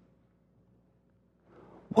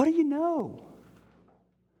 What do you know?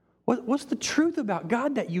 What's the truth about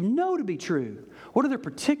God that you know to be true? What are the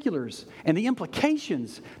particulars and the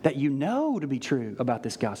implications that you know to be true about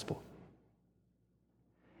this gospel?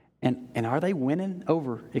 And are they winning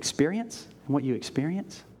over experience and what you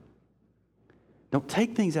experience? Don't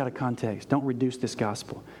take things out of context. Don't reduce this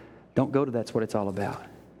gospel. Don't go to that's what it's all about.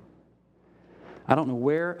 I don't know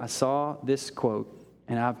where I saw this quote,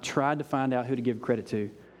 and I've tried to find out who to give credit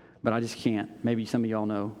to, but I just can't. Maybe some of y'all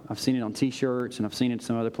know. I've seen it on T-shirts, and I've seen it in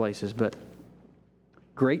some other places, but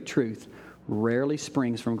great truth rarely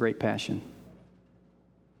springs from great passion.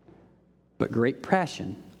 But great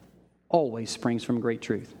passion always springs from great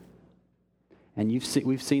truth. And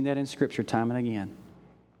we've seen that in Scripture time and again.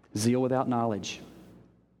 Zeal without knowledge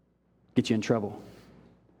gets you in trouble.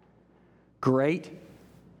 Great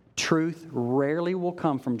truth rarely will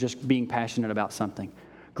come from just being passionate about something.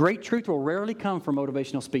 Great truth will rarely come from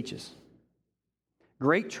motivational speeches.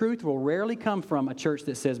 Great truth will rarely come from a church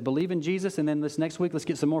that says, believe in Jesus, and then this next week, let's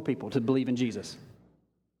get some more people to believe in Jesus.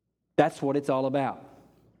 That's what it's all about.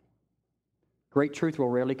 Great truth will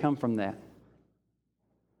rarely come from that.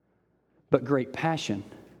 But great passion,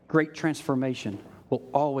 great transformation will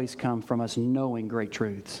always come from us knowing great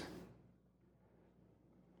truths.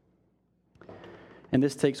 And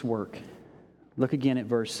this takes work. Look again at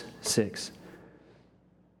verse 6.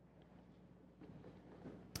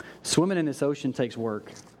 Swimming in this ocean takes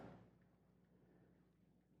work.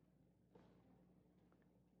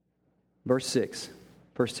 Verse 6,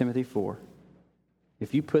 1 Timothy 4.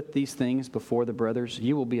 If you put these things before the brothers,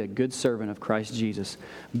 you will be a good servant of Christ Jesus,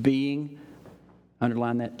 being,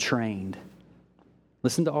 underline that, trained.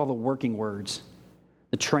 Listen to all the working words.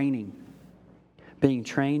 The training. Being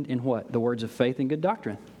trained in what? The words of faith and good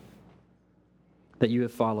doctrine that you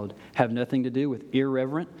have followed. Have nothing to do with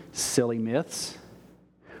irreverent, silly myths.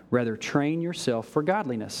 Rather, train yourself for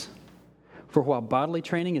godliness. For while bodily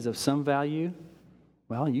training is of some value,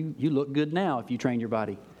 well, you look good now if you train your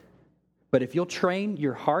body. But if you'll train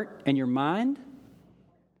your heart and your mind,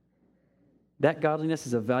 that godliness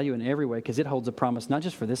is of value in every way because it holds a promise not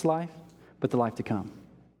just for this life, but the life to come.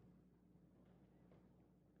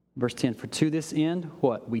 Verse 10, for to this end,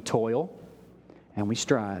 what? We toil and we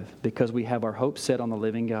strive because we have our hope set on the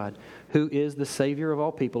living God, who is the Savior of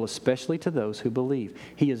all people, especially to those who believe.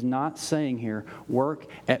 He is not saying here, work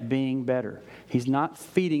at being better. He's not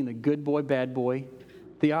feeding the good boy, bad boy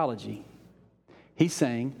theology. He's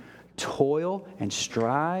saying, toil and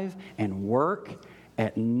strive and work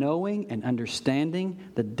at knowing and understanding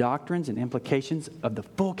the doctrines and implications of the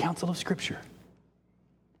full counsel of Scripture.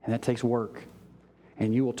 And that takes work.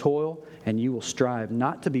 And you will toil and you will strive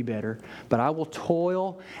not to be better, but I will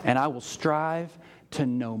toil and I will strive to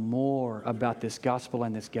know more about this gospel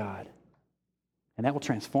and this God. And that will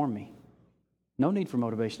transform me. No need for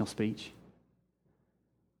motivational speech.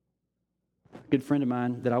 A good friend of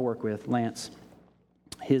mine that I work with, Lance,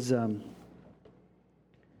 his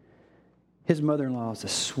mother-in-law is the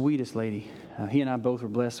sweetest lady. He and I both were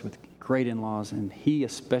blessed with great in-laws, and he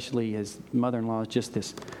especially, his mother-in-law, is just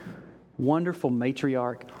this wonderful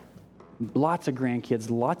matriarch, lots of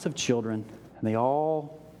grandkids, lots of children, and they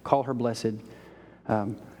all call her blessed.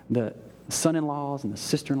 The son-in-laws and the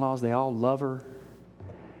sister-in-laws, they all love her.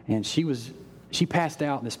 And she passed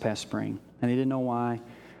out this past spring, and they didn't know why.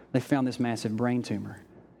 They found this massive brain tumor.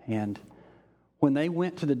 And when they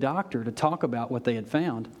went to the doctor to talk about what they had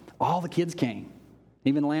found, all the kids came.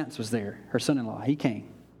 Even Lance was there, her son-in-law. He came.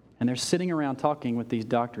 And they're sitting around talking with these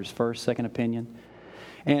doctors, first, second opinion.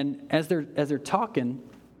 And as they're talking,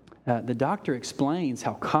 the doctor explains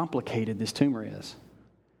how complicated this tumor is.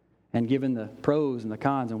 And given the pros and the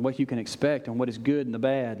cons and what you can expect and what is good and the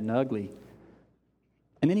bad and the ugly.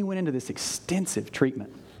 And then he went into this extensive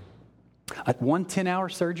treatment. One 10-hour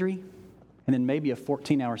surgery and then maybe a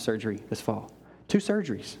 14-hour surgery this fall. 2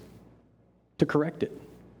 surgeries to correct it.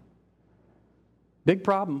 Big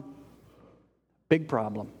problem.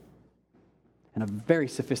 And a very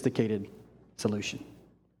sophisticated solution.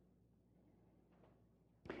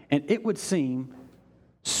 And it would seem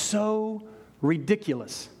so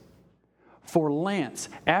ridiculous for Lance,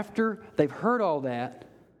 after they've heard all that,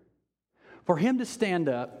 for him to stand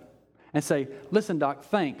up and say, listen, Doc,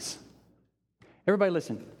 thanks. Everybody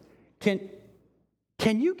listen. Can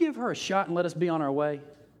you give her a shot and let us be on our way?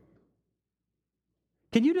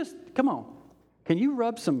 Can you just, come on. Can you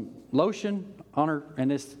rub some lotion on her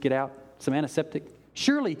and just get out? Some antiseptic?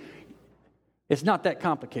 Surely it's not that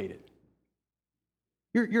complicated.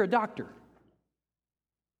 You're a doctor.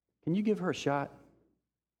 Can you give her a shot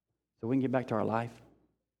so we can get back to our life?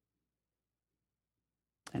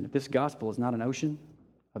 And if this gospel is not an ocean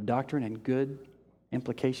of doctrine and good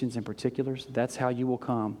implications and particulars, that's how you will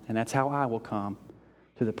come, and that's how I will come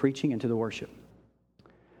to the preaching and to the worship.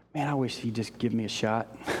 Man, I wish he'd just give me a shot.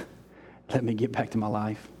 Let me get back to my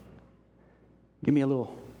life. Give me a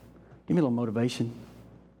little motivation.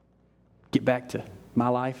 Get back to my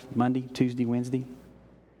life Monday, Tuesday, Wednesday.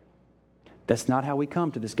 That's not how we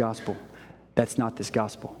come to this gospel. That's not this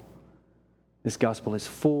gospel. This gospel is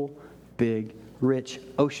full, big, rich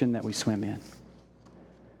ocean that we swim in.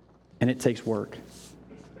 And it takes work.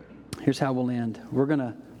 Here's how we'll end. We're going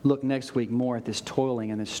to look next week more at this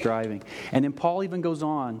toiling and this striving. And then Paul even goes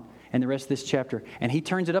on in the rest of this chapter, and he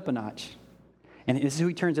turns it up a notch. And this is who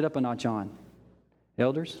he turns it up a notch on.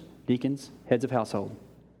 Elders, deacons, heads of household.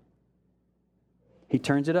 He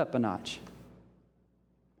turns it up a notch.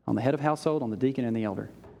 On the head of household, on the deacon, and the elder.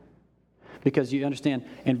 Because you understand,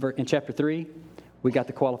 in chapter 3, we got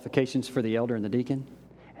the qualifications for the elder and the deacon,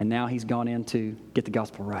 and now he's gone in to get the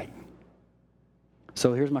gospel right.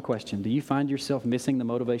 So here's my question. Do you find yourself missing the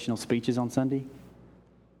motivational speeches on Sunday?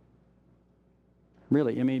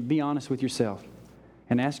 Really, I mean, be honest with yourself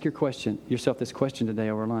and ask yourself this question today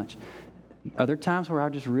over lunch. Are there times where I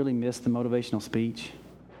just really miss the motivational speech?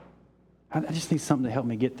 I just need something to help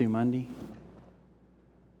me get through Monday.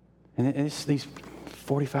 And these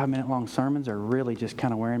 45-minute long sermons are really just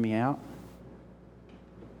kind of wearing me out.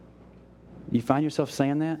 You find yourself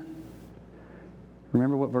saying that?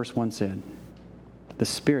 Remember what verse 1 said. The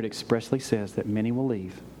Spirit expressly says that many will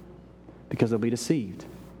leave because they'll be deceived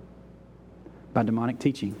by demonic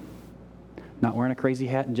teaching. Not wearing a crazy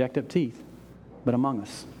hat and jacked up teeth, but among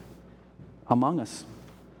us. Among us.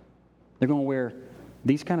 They're going to wear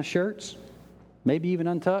these kind of shirts, maybe even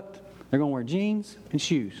untucked. They're going to wear jeans and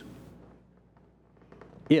shoes.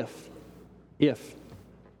 If you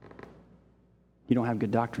don't have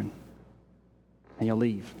good doctrine, and you'll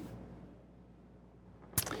leave.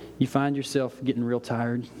 You find yourself getting real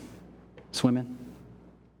tired swimming.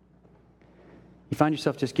 You find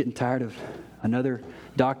yourself just getting tired of another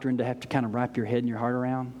doctrine to have to kind of wrap your head and your heart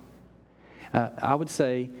around. I would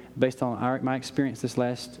say, based on my experience this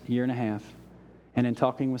last year and a half, and in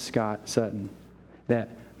talking with Scott Sutton, that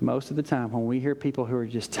most of the time when we hear people who are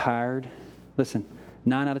just tired, listen,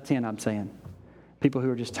 9 out of 10 I'm saying, people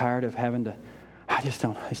who are just tired of having to,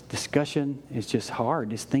 this discussion is just hard.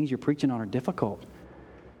 These things you're preaching on are difficult.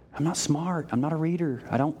 I'm not smart. I'm not a reader.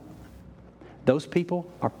 Those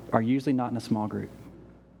people are usually not in a small group.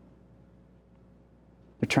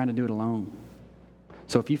 They're trying to do it alone.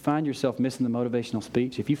 So if you find yourself missing the motivational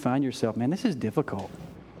speech, if you find yourself, man, this is difficult.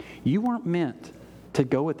 You weren't meant to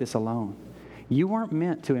go with this alone. You weren't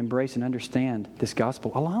meant to embrace and understand this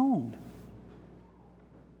gospel alone.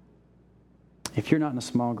 If you're not in a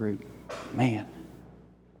small group, man,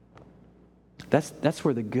 that's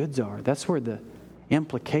where the goods are. That's where the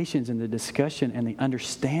implications and the discussion and the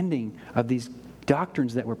understanding of these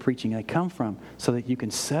doctrines that we're preaching, they come from, so that you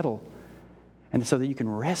can settle and so that you can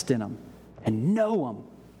rest in them and know them.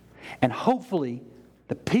 And hopefully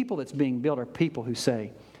the people that's being built are people who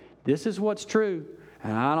say, this is what's true,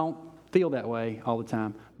 and I don't feel that way all the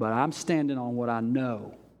time, but I'm standing on what I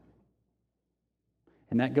know.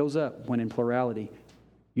 And that goes up when in plurality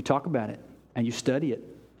you talk about it and you study it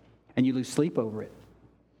and you lose sleep over it.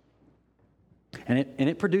 And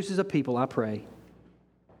it produces a people, I pray,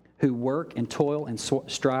 who work and toil and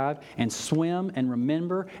strive and swim and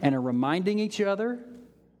remember and are reminding each other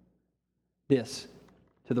this: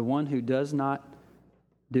 to the one who does not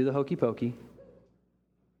do the hokey pokey,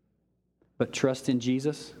 but trust in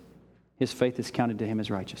Jesus, his faith is counted to him as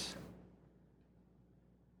righteous.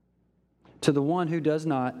 To the one who does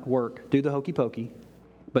not do the hokey pokey,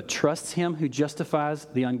 but trusts him who justifies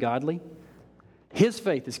the ungodly, his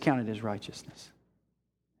faith is counted as righteousness.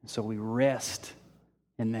 And so we rest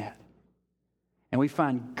in that. And we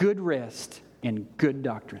find good rest in good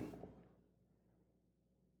doctrine.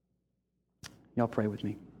 Y'all pray with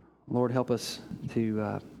me. Lord, help us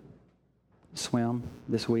to swim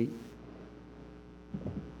this week.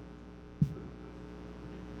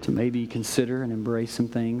 to maybe consider and embrace some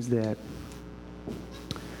things that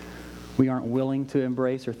we aren't willing to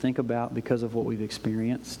embrace or think about because of what we've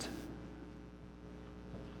experienced.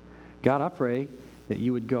 God, I pray that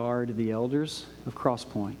you would guard the elders of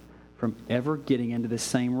Crosspoint from ever getting into this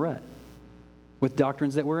same rut with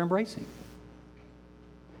doctrines that we're embracing.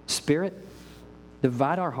 Spirit,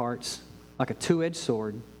 divide our hearts like a two-edged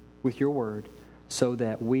sword with your word so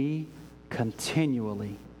that we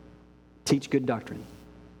continually teach good doctrine,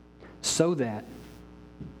 so that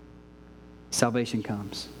salvation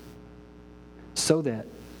comes, so that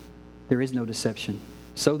there is no deception,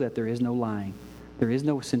 so that there is no lying, there is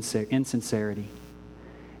no insincerity.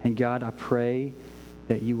 And God, I pray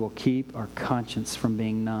that you will keep our conscience from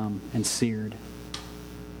being numb and seared.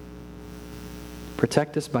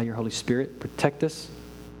 Protect us by your Holy Spirit. Protect us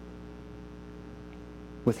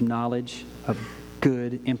with knowledge of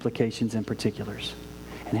good implications and particulars.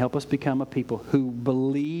 And help us become a people who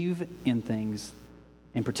believe in things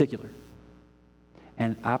in particular.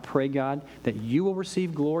 And I pray, God, that you will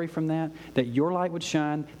receive glory from that your light would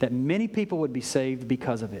shine, that many people would be saved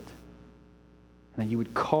because of it. And that you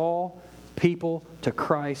would call people to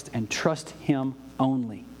Christ and trust Him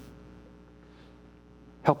only.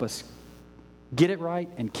 Help us get it right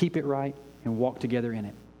and keep it right and walk together in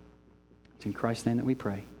it. It's in Christ's name that we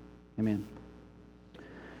pray. Amen.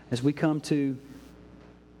 As we come to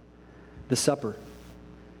the supper,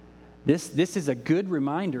 this is a good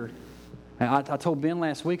reminder. I told Ben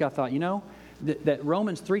last week, I thought, that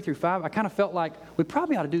Romans 3 through 5, I kind of felt like we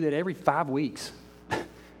probably ought to do that every 5 weeks.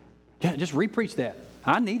 Yeah, just re-preach that.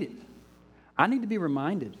 I need it. I need to be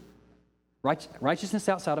reminded. Righteousness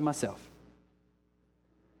outside of myself.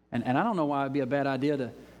 And I don't know why it would be a bad idea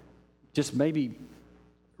to just maybe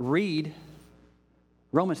read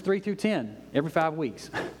Romans 3 through 10 every 5 weeks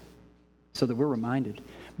so that we're reminded.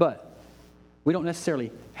 But we don't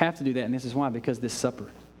necessarily have to do that, and this is why, because this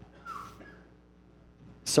supper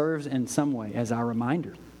serves in some way as our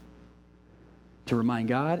reminder to remind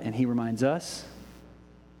God, and He reminds us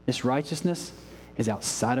this righteousness is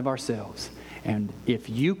outside of ourselves. And if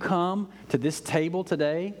you come to this table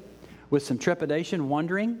today with some trepidation,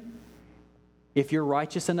 wondering if you're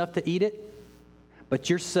righteous enough to eat it, but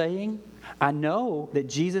you're saying, I know that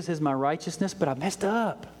Jesus is my righteousness, but I messed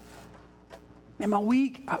up. Am I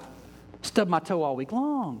weak? I stubbed my toe all week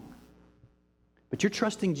long. But you're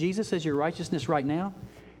trusting Jesus as your righteousness right now?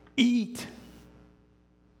 Eat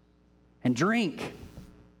and drink.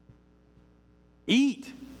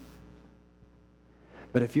 Eat.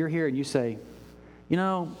 But if you're here and you say, I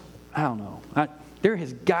don't know. There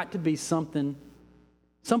has got to be something,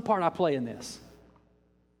 some part I play in this.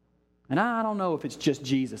 And I don't know if it's just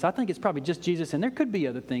Jesus. I think it's probably just Jesus, and there could be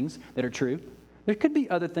other things that are true. There could be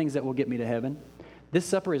other things that will get me to heaven. This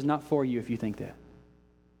supper is not for you if you think that.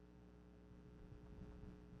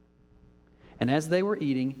 And as they were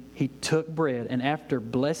eating, He took bread, and after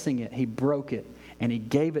blessing it, He broke it, and He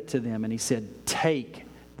gave it to them, and He said, take,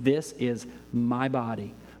 this is my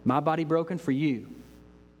body broken for you.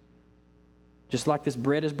 Just like this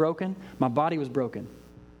bread is broken, my body was broken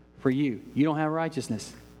for you. You don't have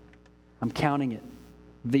righteousness. I'm counting it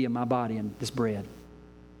via my body and this bread.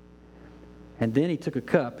 And then He took a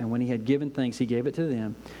cup, and when He had given thanks, He gave it to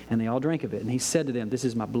them, and they all drank of it. And He said to them, this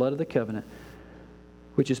is my blood of the covenant,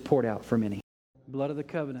 which is poured out for many. Blood of the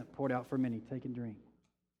covenant poured out for many. Take and drink.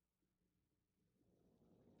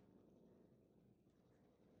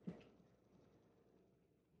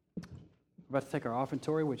 We're about to take our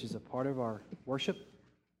offertory, which is a part of our worship.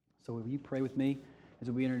 So will you pray with me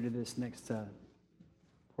as we enter into this next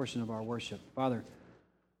portion of our worship? Father,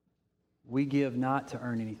 we give not to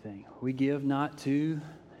earn anything. We give not to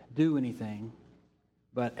do anything,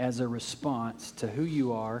 but as a response to who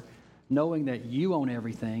you are, knowing that you own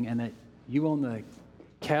everything and that you own the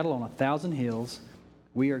cattle on 1,000 hills,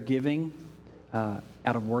 we are giving out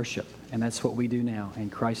of worship. And that's what we do now. In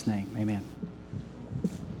Christ's name, amen.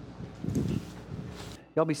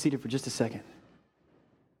 Y'all be seated for just a second.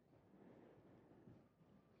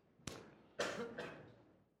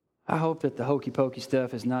 I hope that the hokey pokey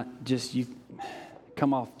stuff is not just you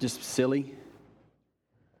come off just silly.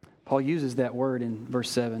 Paul uses that word in verse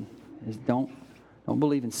 7. Is don't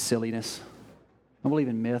believe in silliness. Don't believe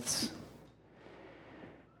in myths.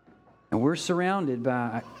 And we're surrounded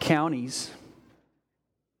by counties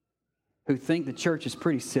who think the church is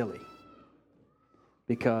pretty silly.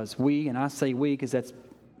 Because we, and I say we because that's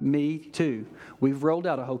me too, we've rolled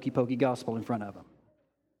out a hokey pokey gospel in front of them.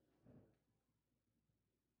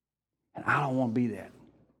 And I don't want to be that.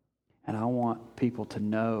 And I want people to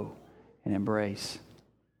know and embrace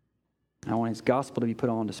I want His gospel to be put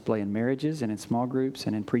on display in marriages and in small groups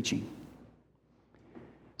and in preaching.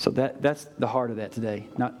 So that's the heart of that today,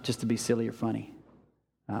 not just to be silly or funny.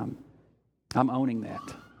 I'm owning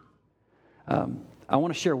that. I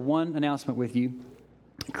want to share one announcement with you.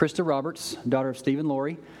 Krista Roberts, daughter of Steve and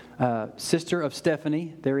Lori, sister of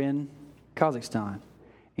Stephanie, they're in Kazakhstan.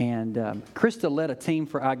 And Krista led a team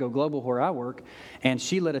for I Go Global where I work, and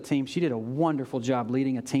she led a team. She did a wonderful job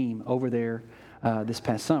leading a team over there this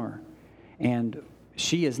past summer. And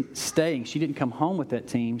she is staying. She didn't come home with that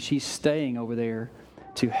team. She's staying over there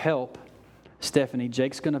to help Stephanie.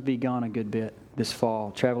 Jake's going to be gone a good bit this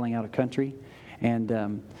fall, traveling out of country. And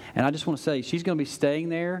I just want to say, she's going to be staying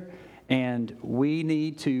there, and we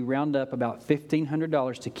need to round up about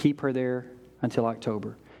 $1,500 to keep her there until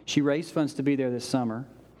October. She raised funds to be there this summer.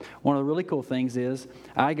 One of the really cool things is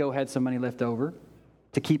IGO had some money left over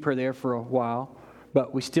to keep her there for a while,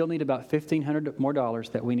 but we still need about $1,500 more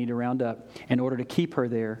that we need to round up in order to keep her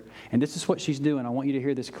there. And this is what she's doing. I want you to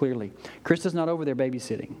hear this clearly. Krista's not over there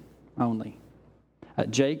babysitting only.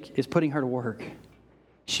 Jake is putting her to work.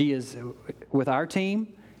 She is, with our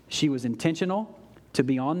team, she was intentional to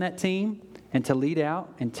be on that team and to lead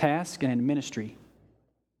out in task and in ministry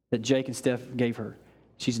that Jake and Steph gave her.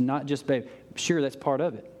 She's not just baby. Sure, that's part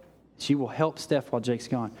of it. She will help Steph while Jake's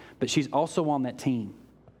gone. But she's also on that team.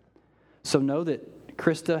 So know that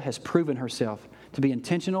Krista has proven herself to be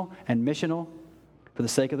intentional and missional for the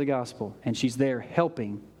sake of the gospel. And she's there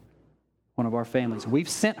helping one of our families. We've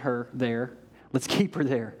sent her there. Let's keep her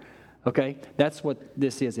there. Okay? That's what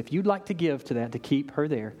this is. If you'd like to give to that, to keep her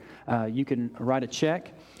there, you can write a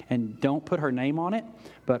check and don't put her name on it,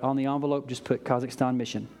 but on the envelope, just put Kazakhstan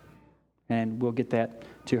Mission. And we'll get that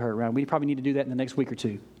to her. We probably need to do that in the next week or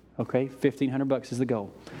two. Okay? $1,500 is the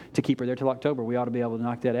goal. To keep her there till October, we ought to be able to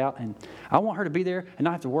knock that out. And I want her to be there and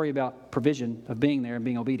not have to worry about provision of being there and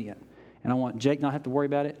being obedient. And I want Jake not have to worry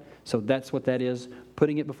about it. So that's what that is,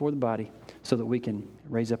 putting it before the body so that we can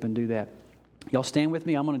raise up and do that. Y'all stand with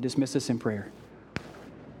me. I'm going to dismiss this in prayer.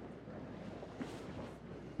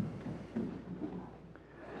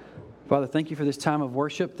 Father, thank you for this time of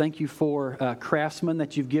worship. Thank you for craftsmen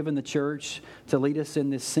that you've given the church to lead us in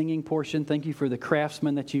this singing portion. Thank you for the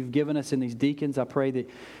craftsmen that you've given us in these deacons. I pray that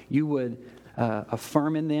you would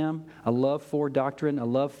affirm in them a love for doctrine, a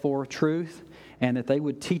love for truth, and that they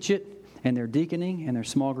would teach it in their deaconing and their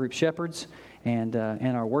small group shepherds and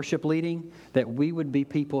our worship leading, that we would be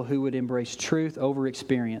people who would embrace truth over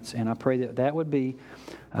experience. And I pray that that would be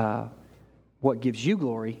what gives you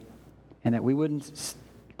glory, and that we wouldn't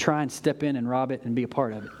try and step in and rob it and be a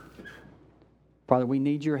part of it. Father, we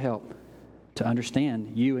need your help to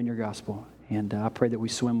understand you and your gospel. And I pray that we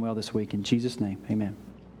swim well this week. In Jesus' name, amen.